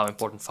 and how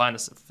important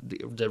finance,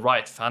 the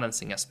right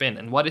financing has been,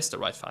 and what is the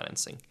right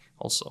financing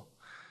also?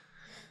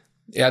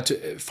 Yeah,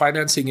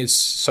 financing is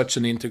such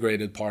an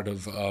integrated part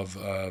of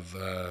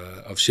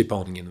ship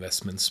owning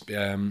investments.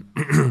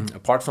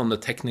 Apart from the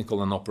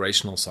technical and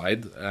operational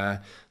side,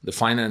 the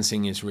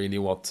financing is really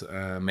what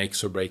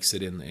makes or breaks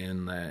it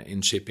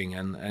in shipping.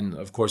 And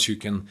of course, you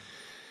can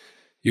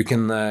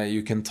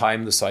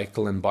time the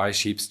cycle and buy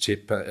ships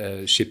cheap,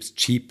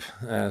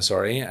 and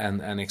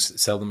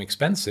sell them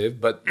expensive.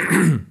 But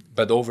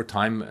but over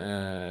time,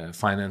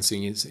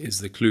 financing is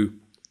the clue.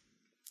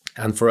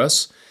 And for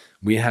us,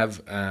 we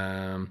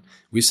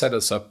set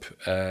us up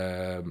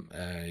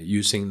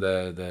using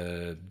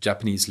the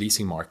Japanese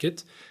leasing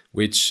market,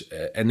 which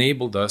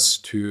enabled us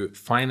to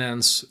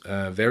finance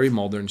very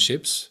modern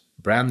ships,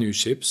 brand new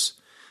ships,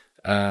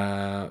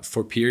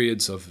 for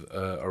periods of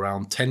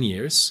around 10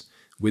 years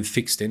with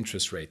fixed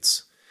interest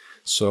rates.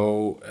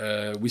 So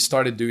we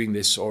started doing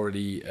this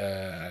already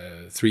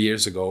 3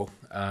 years ago.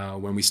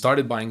 When we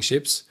started buying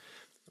ships,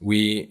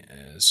 we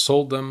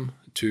sold them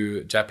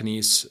to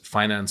Japanese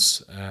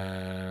finance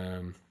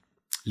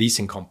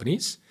leasing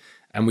companies,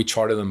 and we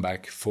chartered them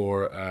back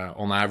for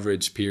on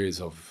average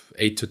periods of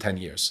 8 to 10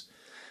 years.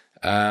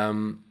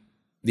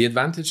 The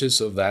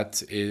advantages of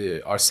that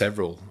are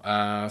several.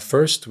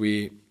 First,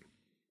 we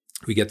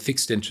get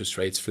fixed interest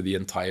rates for the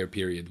entire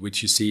period,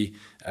 which you see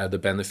the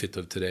benefit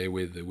of today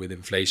with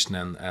inflation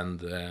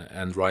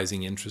and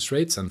rising interest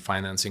rates and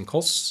financing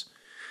costs.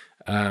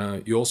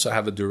 You also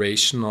have a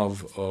duration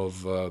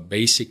of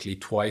basically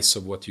twice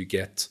of what you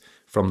get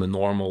from the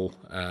normal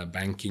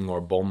banking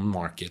or bond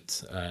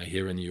market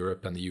here in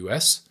Europe and the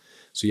US.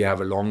 So you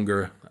have a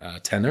longer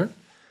tenor.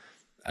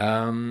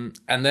 And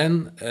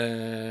then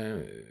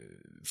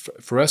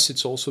for us,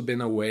 it's also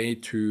been a way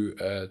to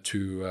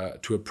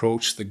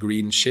approach the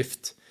green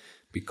shift,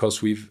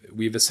 because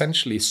we've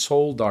essentially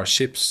sold our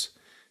ships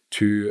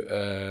to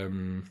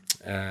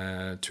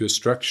a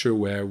structure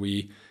where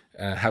we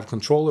have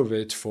control of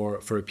it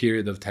for a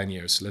period of 10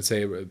 years, let's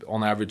say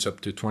on average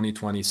up to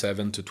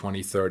 2027 to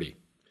 2030.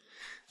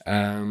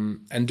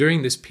 And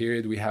during this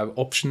period, we have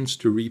options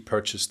to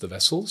repurchase the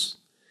vessels,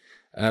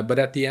 but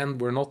at the end,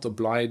 we're not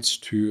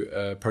obliged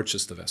to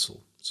purchase the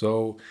vessel.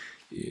 So,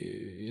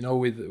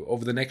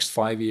 over the next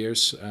 5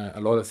 years, a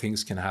lot of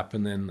things can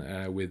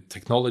happen with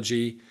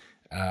technology,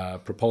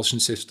 propulsion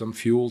system,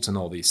 fuels, and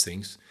all these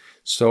things.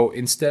 So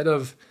instead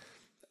of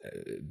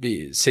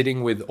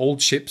sitting with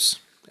old ships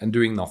and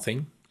doing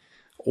nothing,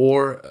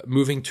 or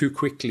moving too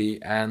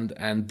quickly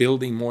and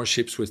building more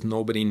ships which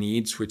nobody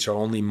needs, which are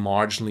only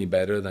marginally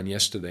better than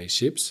yesterday's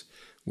ships,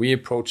 we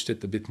approached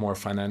it a bit more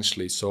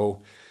financially.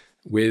 So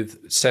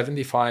with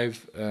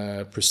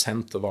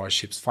 75% of our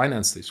ships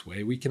financed this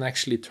way, we can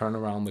actually turn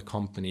around the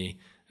company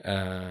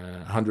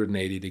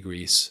 180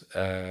 degrees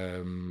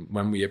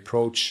when we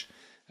approach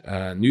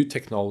new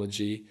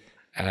technology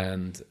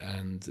and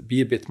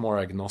be a bit more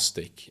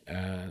agnostic.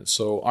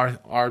 So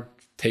our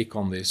take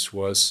on this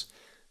was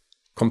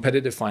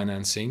competitive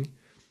financing,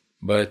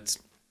 but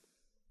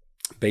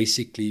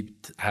basically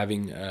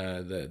having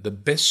the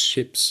best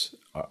ships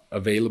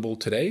available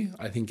today,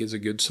 I think, is a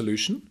good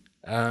solution.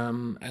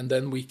 And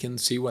then we can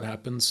see what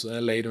happens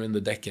later in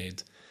the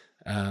decade.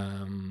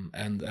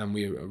 And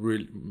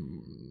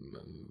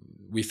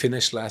we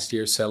finished last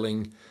year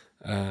selling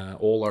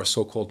all our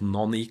so-called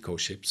non-eco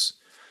ships.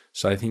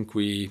 So I think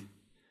we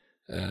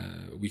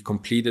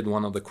completed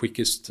one of the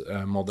quickest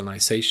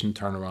modernization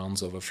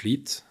turnarounds of a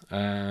fleet.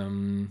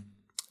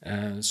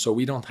 So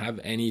we don't have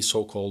any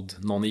so-called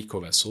non-eco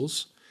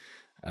vessels.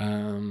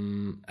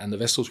 And the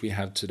vessels we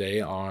have today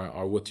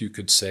are what you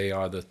could say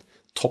are the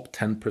top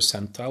 10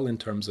 percentile in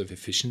terms of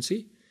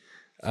efficiency.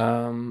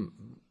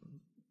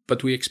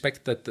 But we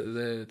expect that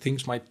the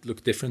things might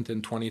look different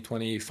in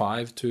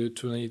 2025 to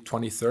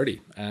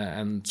 2030.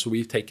 And so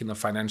we've taken a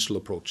financial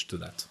approach to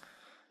that.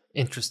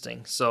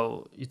 Interesting.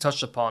 So you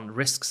touched upon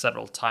risk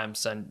several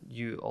times, and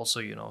you also,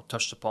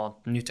 touched upon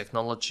new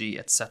technology,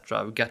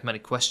 etc. We get many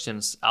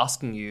questions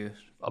asking you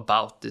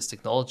about this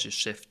technology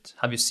shift.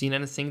 Have you seen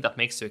anything that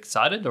makes you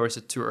excited, or is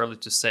it too early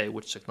to say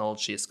which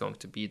technology is going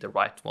to be the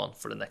right one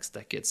for the next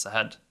decades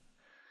ahead?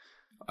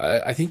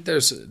 I think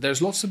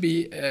there's lots to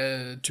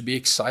be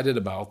excited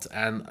about,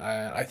 and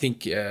I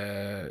think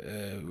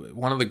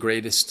one of the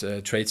greatest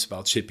traits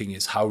about shipping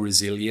is how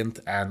resilient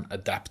and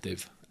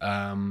adaptive.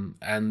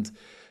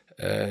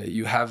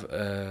 You have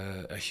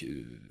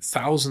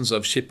thousands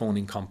of ship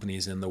owning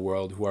companies in the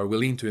world who are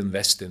willing to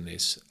invest in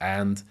this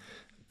and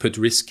put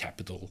risk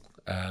capital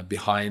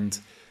behind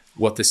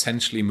what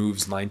essentially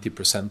moves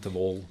 90% of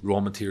all raw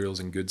materials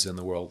and goods in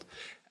the world.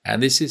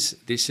 And this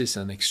is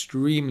an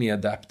extremely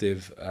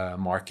adaptive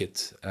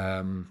market,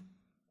 and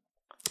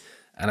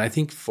I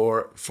think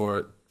for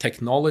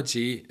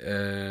technology,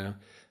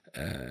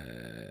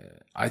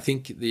 I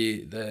think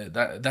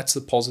that's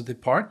the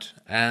positive part.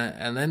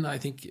 And then I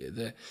think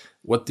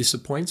what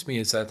disappoints me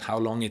is that how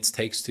long it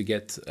takes to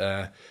get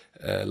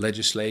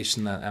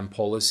legislation and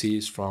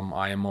policies from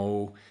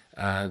IMO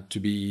to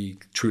be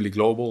truly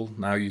global.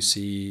 Now you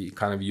see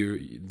kind of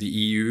the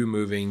EU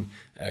moving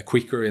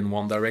quicker in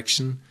one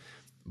direction.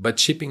 But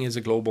shipping is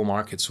a global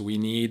market, so we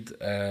need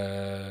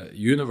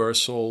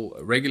universal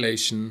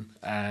regulation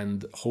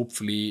and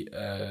hopefully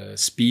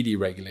speedy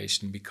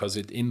regulation, because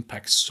it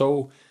impacts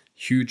so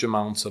huge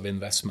amounts of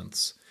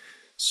investments.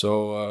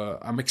 So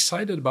I'm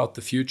excited about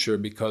the future,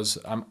 because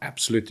I'm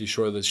absolutely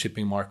sure the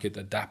shipping market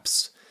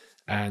adapts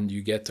and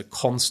you get a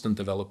constant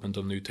development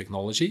of new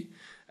technology.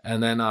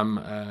 And then I'm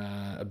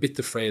a bit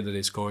afraid that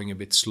it's going a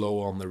bit slow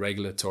on the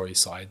regulatory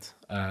side,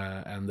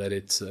 and that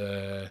it's...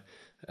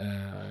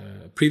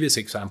 previous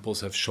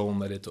examples have shown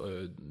that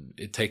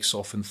it takes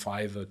often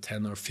 5 or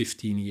 10 or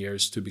 15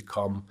 years to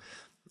become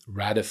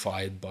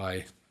ratified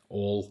by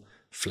all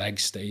flag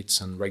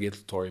states and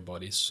regulatory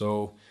bodies.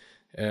 So,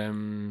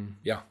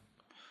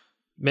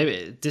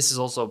 Maybe this is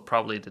also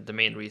probably the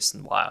main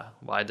reason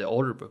why the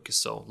order book is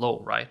so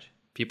low, right?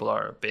 People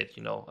are a bit,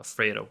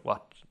 afraid of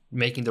what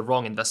making the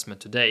wrong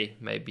investment today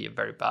may be a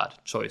very bad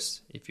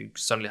choice if you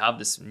suddenly have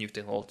this new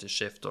technology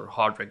shift or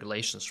hard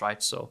regulations,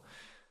 right? So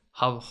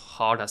how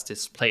hard has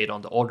this played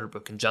on the order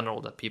book in general,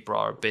 that people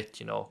are a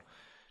bit,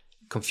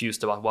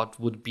 confused about what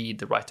would be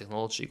the right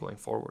technology going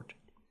forward?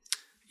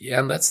 Yeah,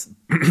 and that's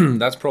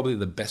that's probably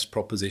the best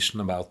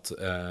proposition about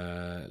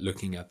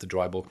looking at the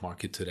dry bulk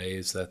market today,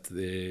 is that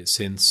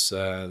since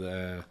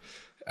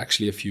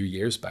actually a few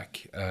years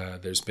back,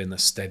 there's been a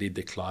steady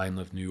decline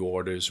of new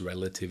orders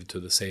relative to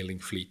the sailing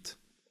fleet.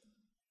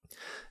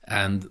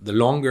 And the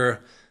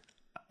longer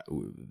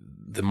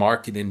the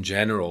market in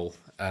general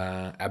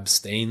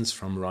abstains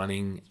from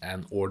running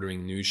and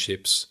ordering new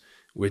ships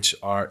which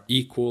are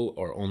equal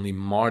or only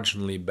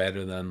marginally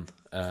better than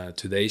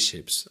today's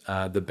ships,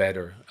 the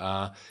better.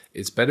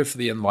 It's better for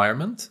the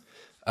environment,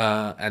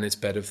 and it's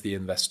better for the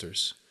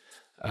investors.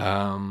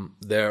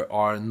 There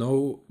are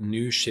no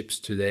new ships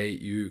today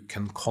you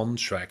can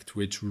contract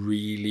which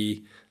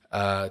really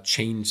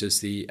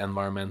changes the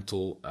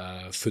environmental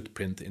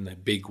footprint in a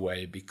big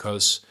way,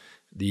 because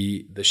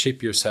the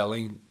ship you're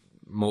selling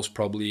most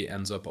probably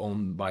ends up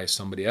owned by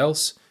somebody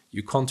else.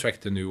 You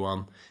contract a new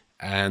one,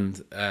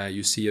 and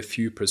you see a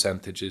few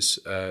percentages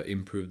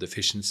improved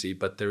efficiency,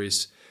 but there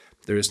is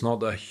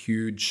not a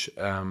huge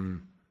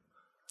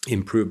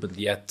improvement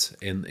yet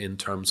in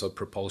terms of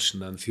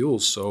propulsion and fuel.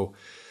 So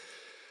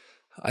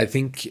I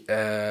think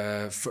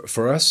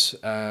for us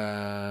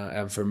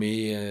and for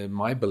me,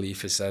 my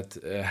belief is that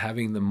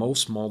having the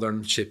most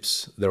modern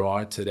ships there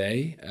are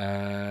today,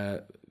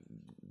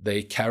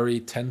 they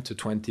carry 10 to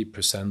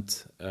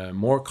 20%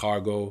 more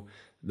cargo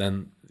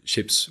than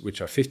ships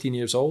which are 15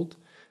 years old.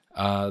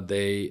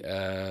 They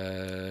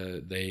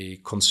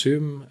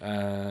consume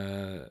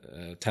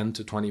 10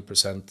 to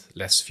 20%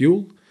 less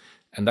fuel,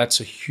 and that's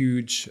a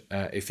huge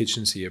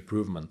efficiency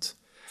improvement.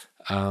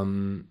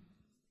 But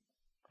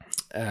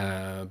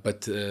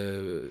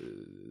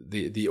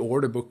the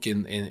order book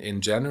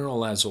in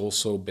general has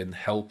also been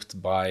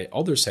helped by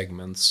other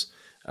segments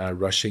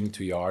rushing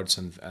to yards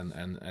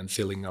and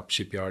filling up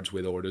shipyards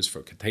with orders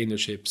for container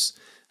ships,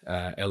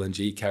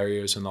 LNG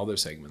carriers, and other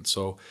segments.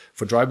 So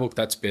for dry bulk,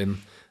 that's been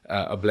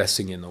a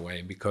blessing in a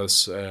way,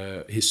 because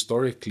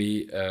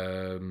historically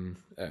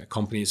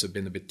companies have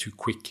been a bit too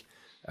quick.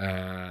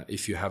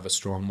 If you have a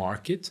strong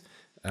market,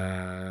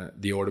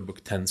 the order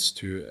book tends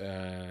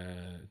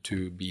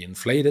to be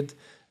inflated,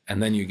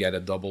 and then you get a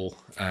double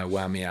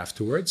whammy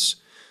afterwards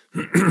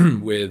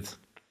with,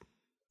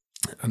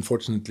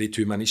 unfortunately,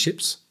 too many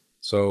ships.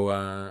 So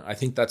I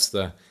think that's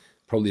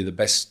probably the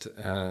best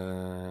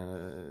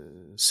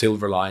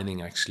silver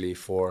lining actually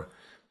for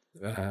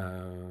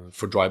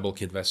dry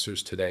bulk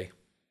investors today.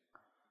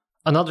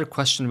 Another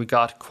question we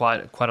got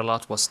quite a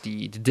lot was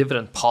the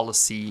dividend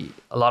policy.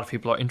 A lot of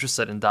people are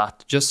interested in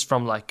that. Just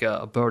from like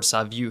a bird's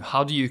eye view,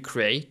 how do you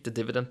create the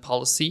dividend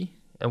policy,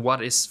 and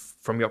what is,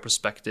 from your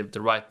perspective,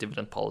 the right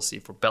dividend policy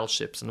for Bell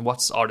ships, and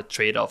what are the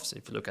trade-offs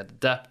if you look at the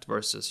debt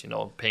versus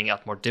paying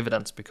out more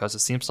dividends? Because it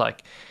seems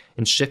like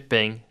in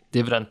shipping,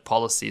 dividend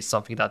policy is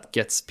something that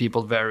gets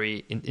people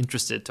very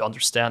interested to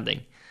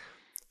understanding.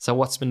 So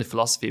what's been the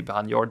philosophy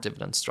behind your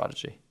dividend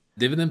strategy?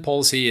 Dividend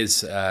policy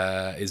is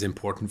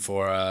important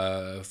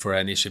for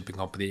any shipping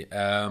company,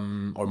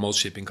 or most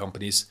shipping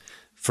companies.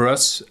 For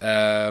us,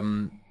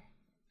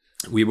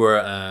 we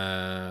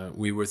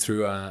were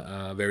through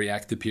a very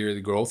active period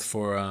of growth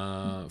for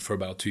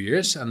about 2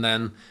 years, and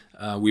then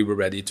we were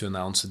ready to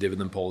announce a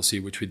dividend policy,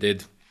 which we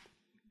did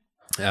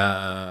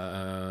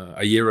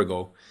a year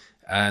ago.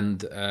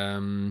 And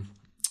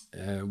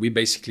we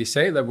basically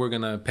say that we're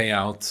going to pay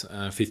out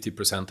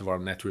 50% of our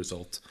net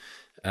result.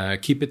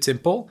 Keep it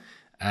simple,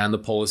 and a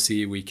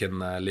policy we can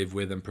live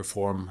with and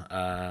perform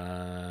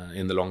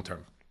in the long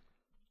term.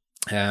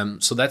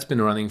 So that's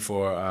been running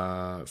for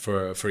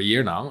a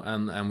year now,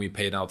 and we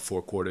paid out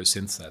 4 quarters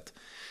since that.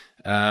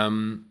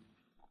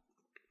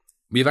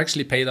 We've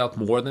actually paid out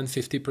more than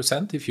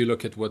 50% if you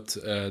look at what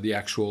the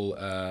actual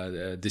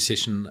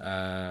decision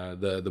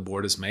the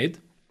board has made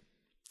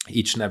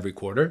each and every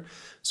quarter.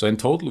 So in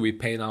total, we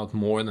paid out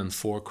more than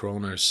 4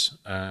 kroners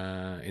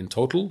in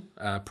total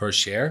per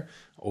share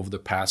over the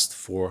past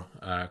 4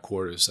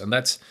 quarters. And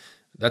that's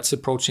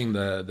approaching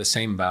the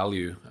same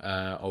value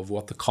of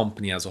what the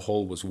company as a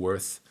whole was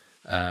worth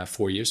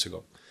 4 years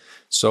ago.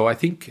 So I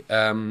think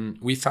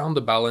we found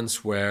a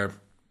balance where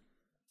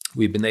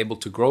we've been able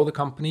to grow the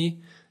company,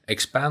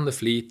 expand the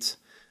fleet.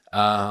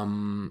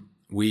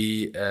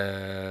 We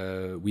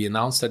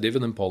announced a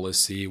dividend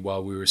policy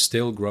while we were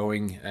still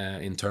growing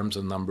in terms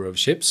of number of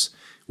ships,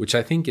 which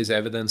I think is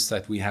evidence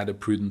that we had a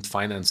prudent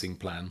financing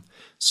plan.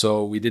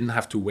 So we didn't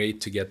have to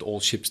wait to get all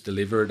ships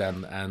delivered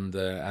and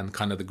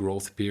kind of the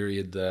growth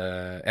period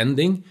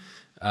ending.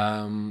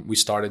 We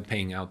started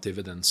paying out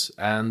dividends,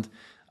 and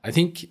I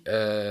think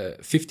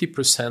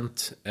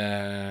 50%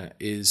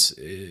 is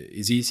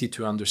easy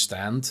to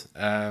understand,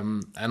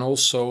 and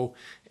also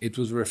it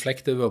was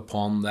reflective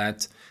upon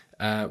that.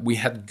 We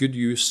had good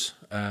use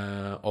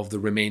of the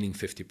remaining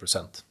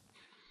 50%.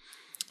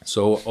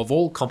 So of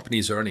all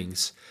companies'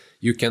 earnings,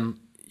 you can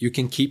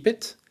keep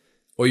it,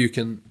 or you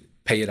can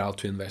pay it out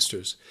to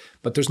investors.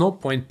 But there's no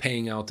point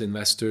paying out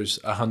investors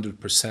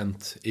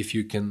 100% if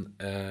you can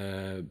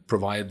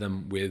provide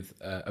them with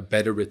a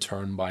better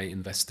return by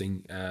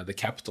investing the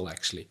capital,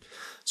 actually.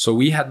 So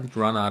we hadn't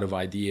run out of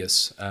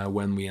ideas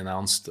when we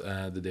announced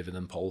the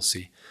dividend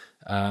policy.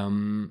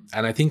 And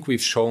I think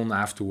we've shown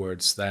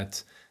afterwards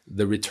that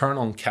the return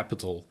on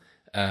capital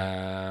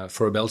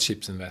for a Bell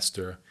Ships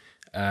investor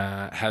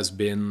has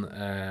been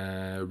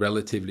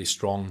relatively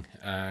strong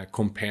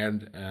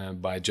compared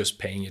by just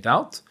paying it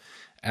out.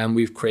 And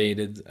we've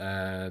created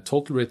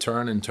total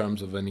return in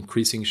terms of an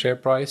increasing share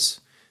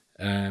price.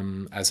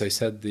 As I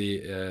said,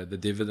 the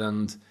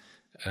dividend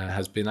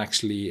has been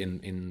actually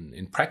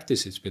in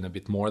practice, it's been a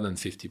bit more than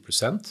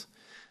 50%.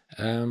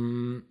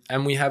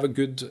 And we have a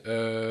good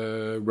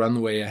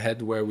runway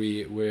ahead where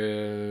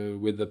we're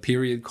with the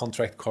period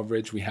contract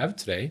coverage we have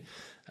today.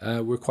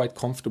 We're quite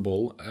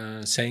comfortable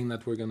saying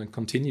that we're going to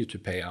continue to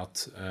pay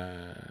out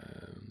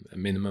a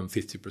minimum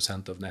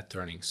 50% of net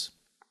earnings.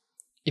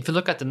 If you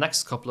look at the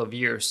next couple of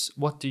years,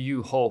 what do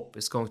you hope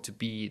is going to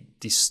be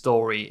the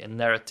story and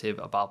narrative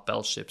about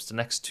Bell Ships the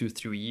next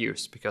 2-3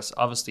 years? Because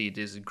obviously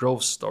this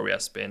growth story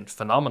has been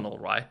phenomenal,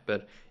 right?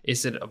 But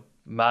is it a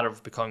matter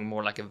of becoming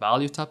more like a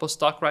value type of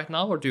stock right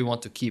now, or do you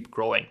want to keep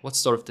growing? What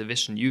sort of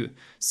division you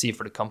see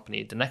for the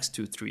company the next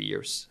 2-3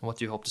 years? And what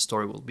do you hope the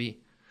story will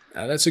be?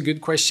 That's a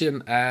good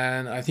question,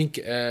 and I think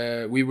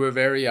we were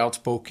very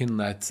outspoken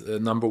that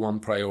number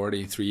one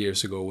priority 3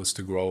 years ago was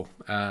to grow,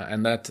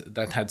 and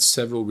that had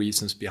several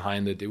reasons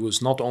behind it. It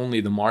was not only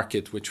the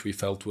market, which we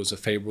felt was a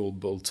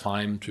favorable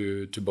time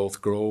to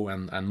both grow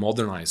and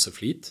modernize the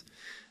fleet,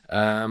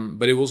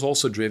 but it was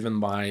also driven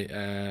by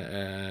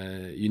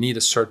you need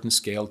a certain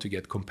scale to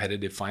get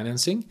competitive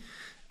financing,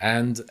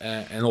 and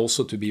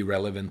also to be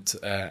relevant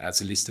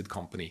as a listed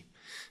company.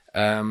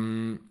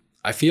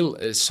 I feel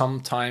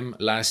sometime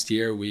last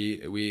year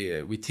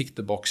we ticked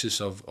the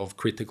boxes of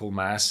critical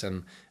mass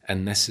and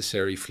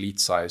necessary fleet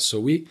size. So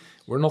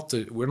we're not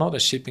a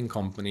shipping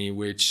company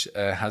which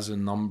has a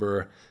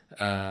number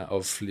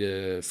of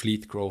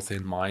fleet growth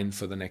in mind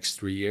for the next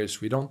 3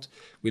 years. We don't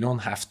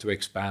have to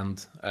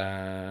expand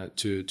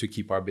to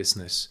keep our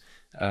business.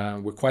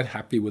 We're quite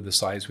happy with the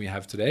size we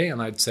have today,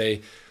 and I'd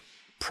say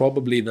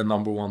probably the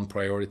number one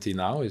priority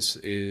now is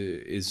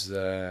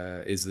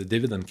the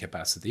dividend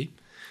capacity.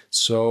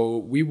 So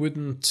we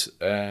wouldn't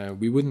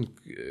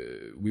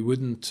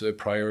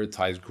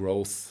prioritize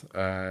growth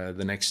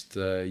the next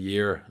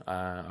year,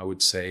 I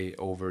would say,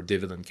 over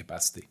dividend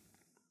capacity.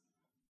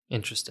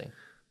 Interesting.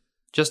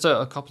 Just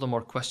a couple of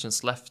more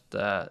questions left.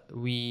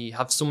 We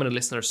have so many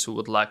listeners who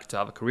would like to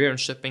have a career in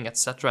shipping,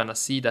 etc. And I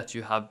see that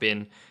you have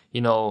been,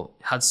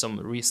 had some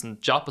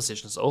recent job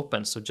positions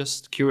open. So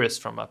just curious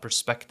from a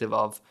perspective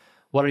of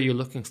what are you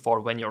looking for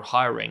when you're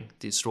hiring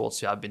these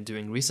roles you have been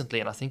doing recently?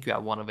 And I think you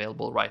have one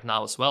available right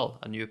now as well,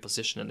 a new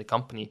position in the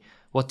company.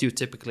 What do you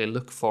typically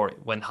look for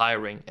when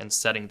hiring and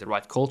setting the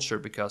right culture?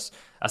 Because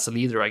as a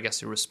leader, I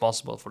guess you're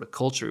responsible for the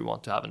culture you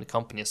want to have in the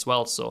company as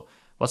well. So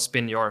what's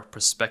been your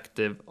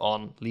perspective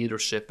on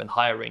leadership and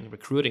hiring,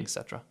 recruiting,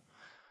 etc.?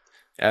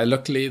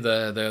 Luckily,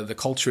 the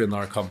culture in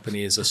our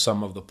company is a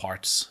sum of the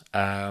parts.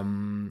 I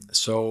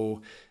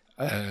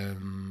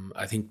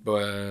think,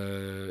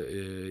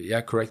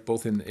 correct.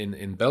 Both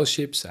in Bell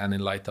Ships and in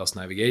Lighthouse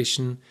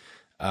Navigation,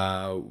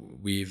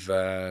 we've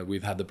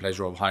had the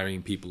pleasure of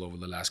hiring people over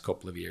the last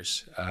couple of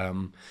years.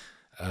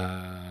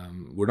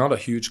 We're not a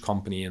huge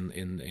company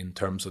in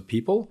terms of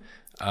people,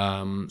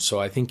 so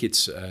I think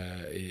it's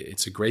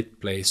a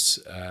great place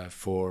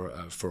for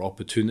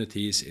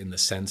opportunities in the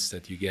sense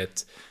that you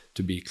get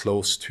to be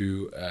close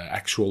to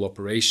actual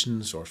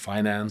operations or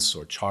finance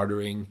or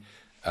chartering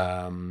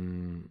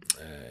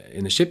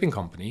in a shipping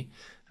company.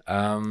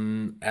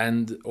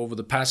 And over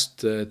the past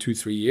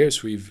 2-3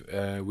 years,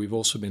 we've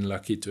also been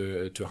lucky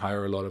to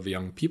hire a lot of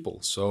young people.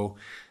 So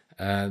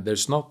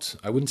there's not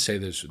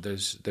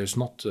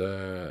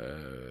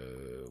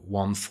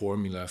one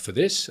formula for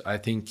this. I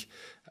think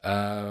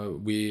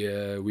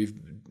we've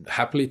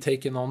happily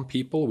taken on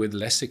people with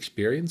less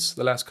experience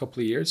the last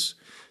couple of years.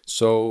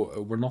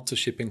 So we're not a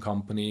shipping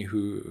company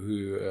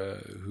where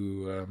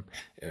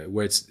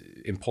it's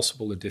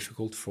impossible or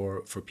difficult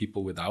for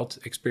people without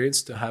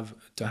experience to have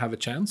a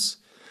chance.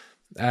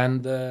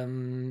 And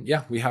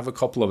we have a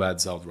couple of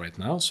ads out right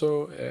now.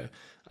 So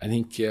I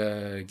think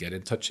get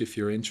in touch if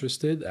you're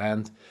interested.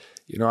 And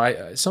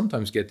I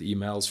sometimes get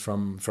emails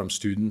from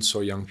students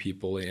or young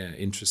people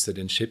interested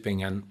in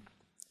shipping, and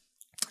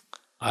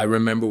I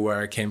remember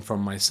where I came from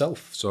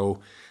myself.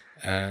 So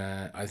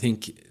I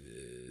think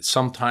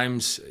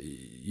sometimes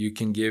you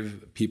can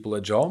give people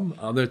a job.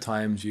 Other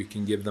times you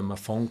can give them a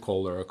phone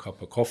call or a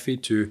cup of coffee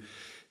to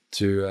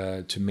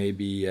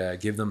maybe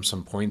give them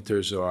some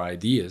pointers or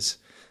ideas.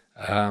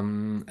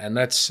 And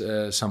that's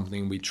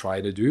something we try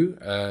to do,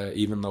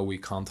 even though we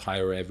can't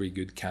hire every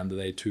good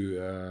candidate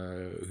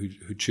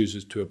who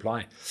chooses to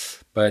apply.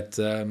 But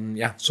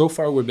so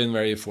far we've been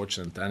very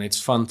fortunate, and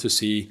it's fun to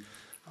see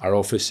our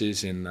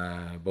offices in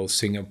both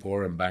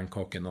Singapore and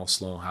Bangkok and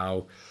Oslo,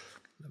 how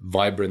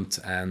vibrant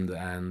and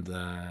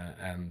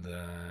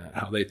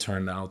how they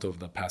turned out over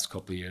the past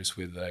couple of years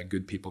with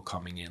good people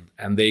coming in,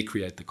 and they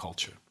create the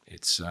culture.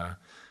 It's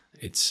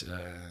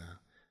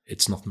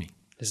not me.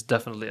 It's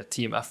definitely a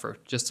team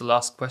effort. Just the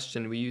last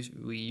question, we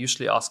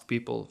usually ask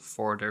people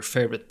for their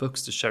favorite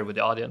books to share with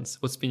the audience.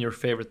 What's been your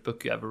favorite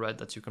book you ever read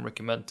that you can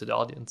recommend to the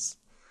audience?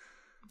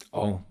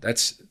 Oh,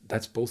 that's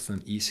both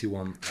an easy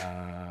one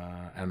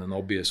and an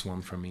obvious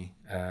one for me.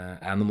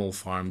 Animal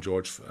Farm,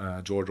 George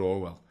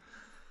Orwell.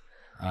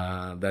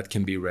 That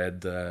can be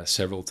read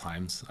several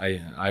times.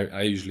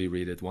 I usually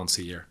read it once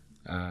a year.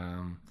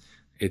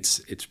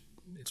 It's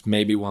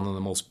maybe one of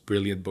the most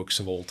brilliant books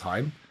of all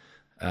time.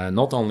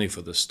 Not only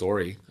for the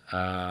story,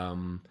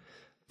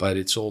 but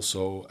it's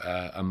also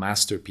a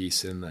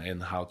masterpiece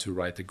in how to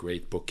write a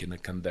great book in a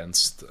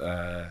condensed.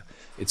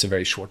 It's a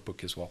very short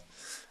book as well,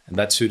 and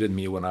that suited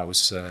me when I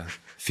was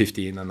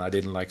 15 and I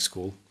didn't like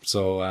school.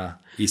 So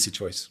easy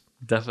choice.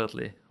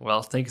 Definitely.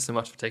 Well, thank you so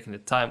much for taking the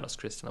time, Lars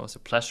Christian. It was a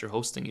pleasure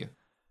hosting you.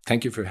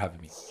 Thank you for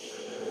having me.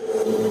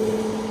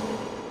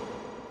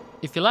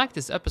 If you like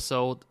this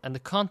episode and the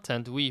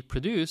content we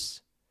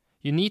produce,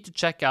 you need to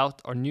check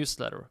out our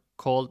newsletter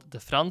called the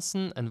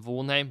Frantzen and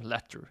Vonheim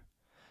Letter.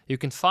 You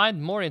can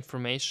find more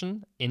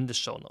information in the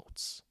show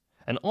notes.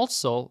 And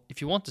also, if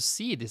you want to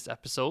see this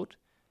episode,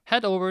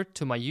 head over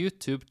to my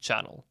YouTube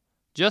channel.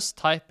 Just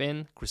type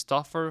in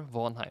Christopher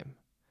Vonheim.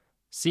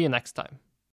 See you next time.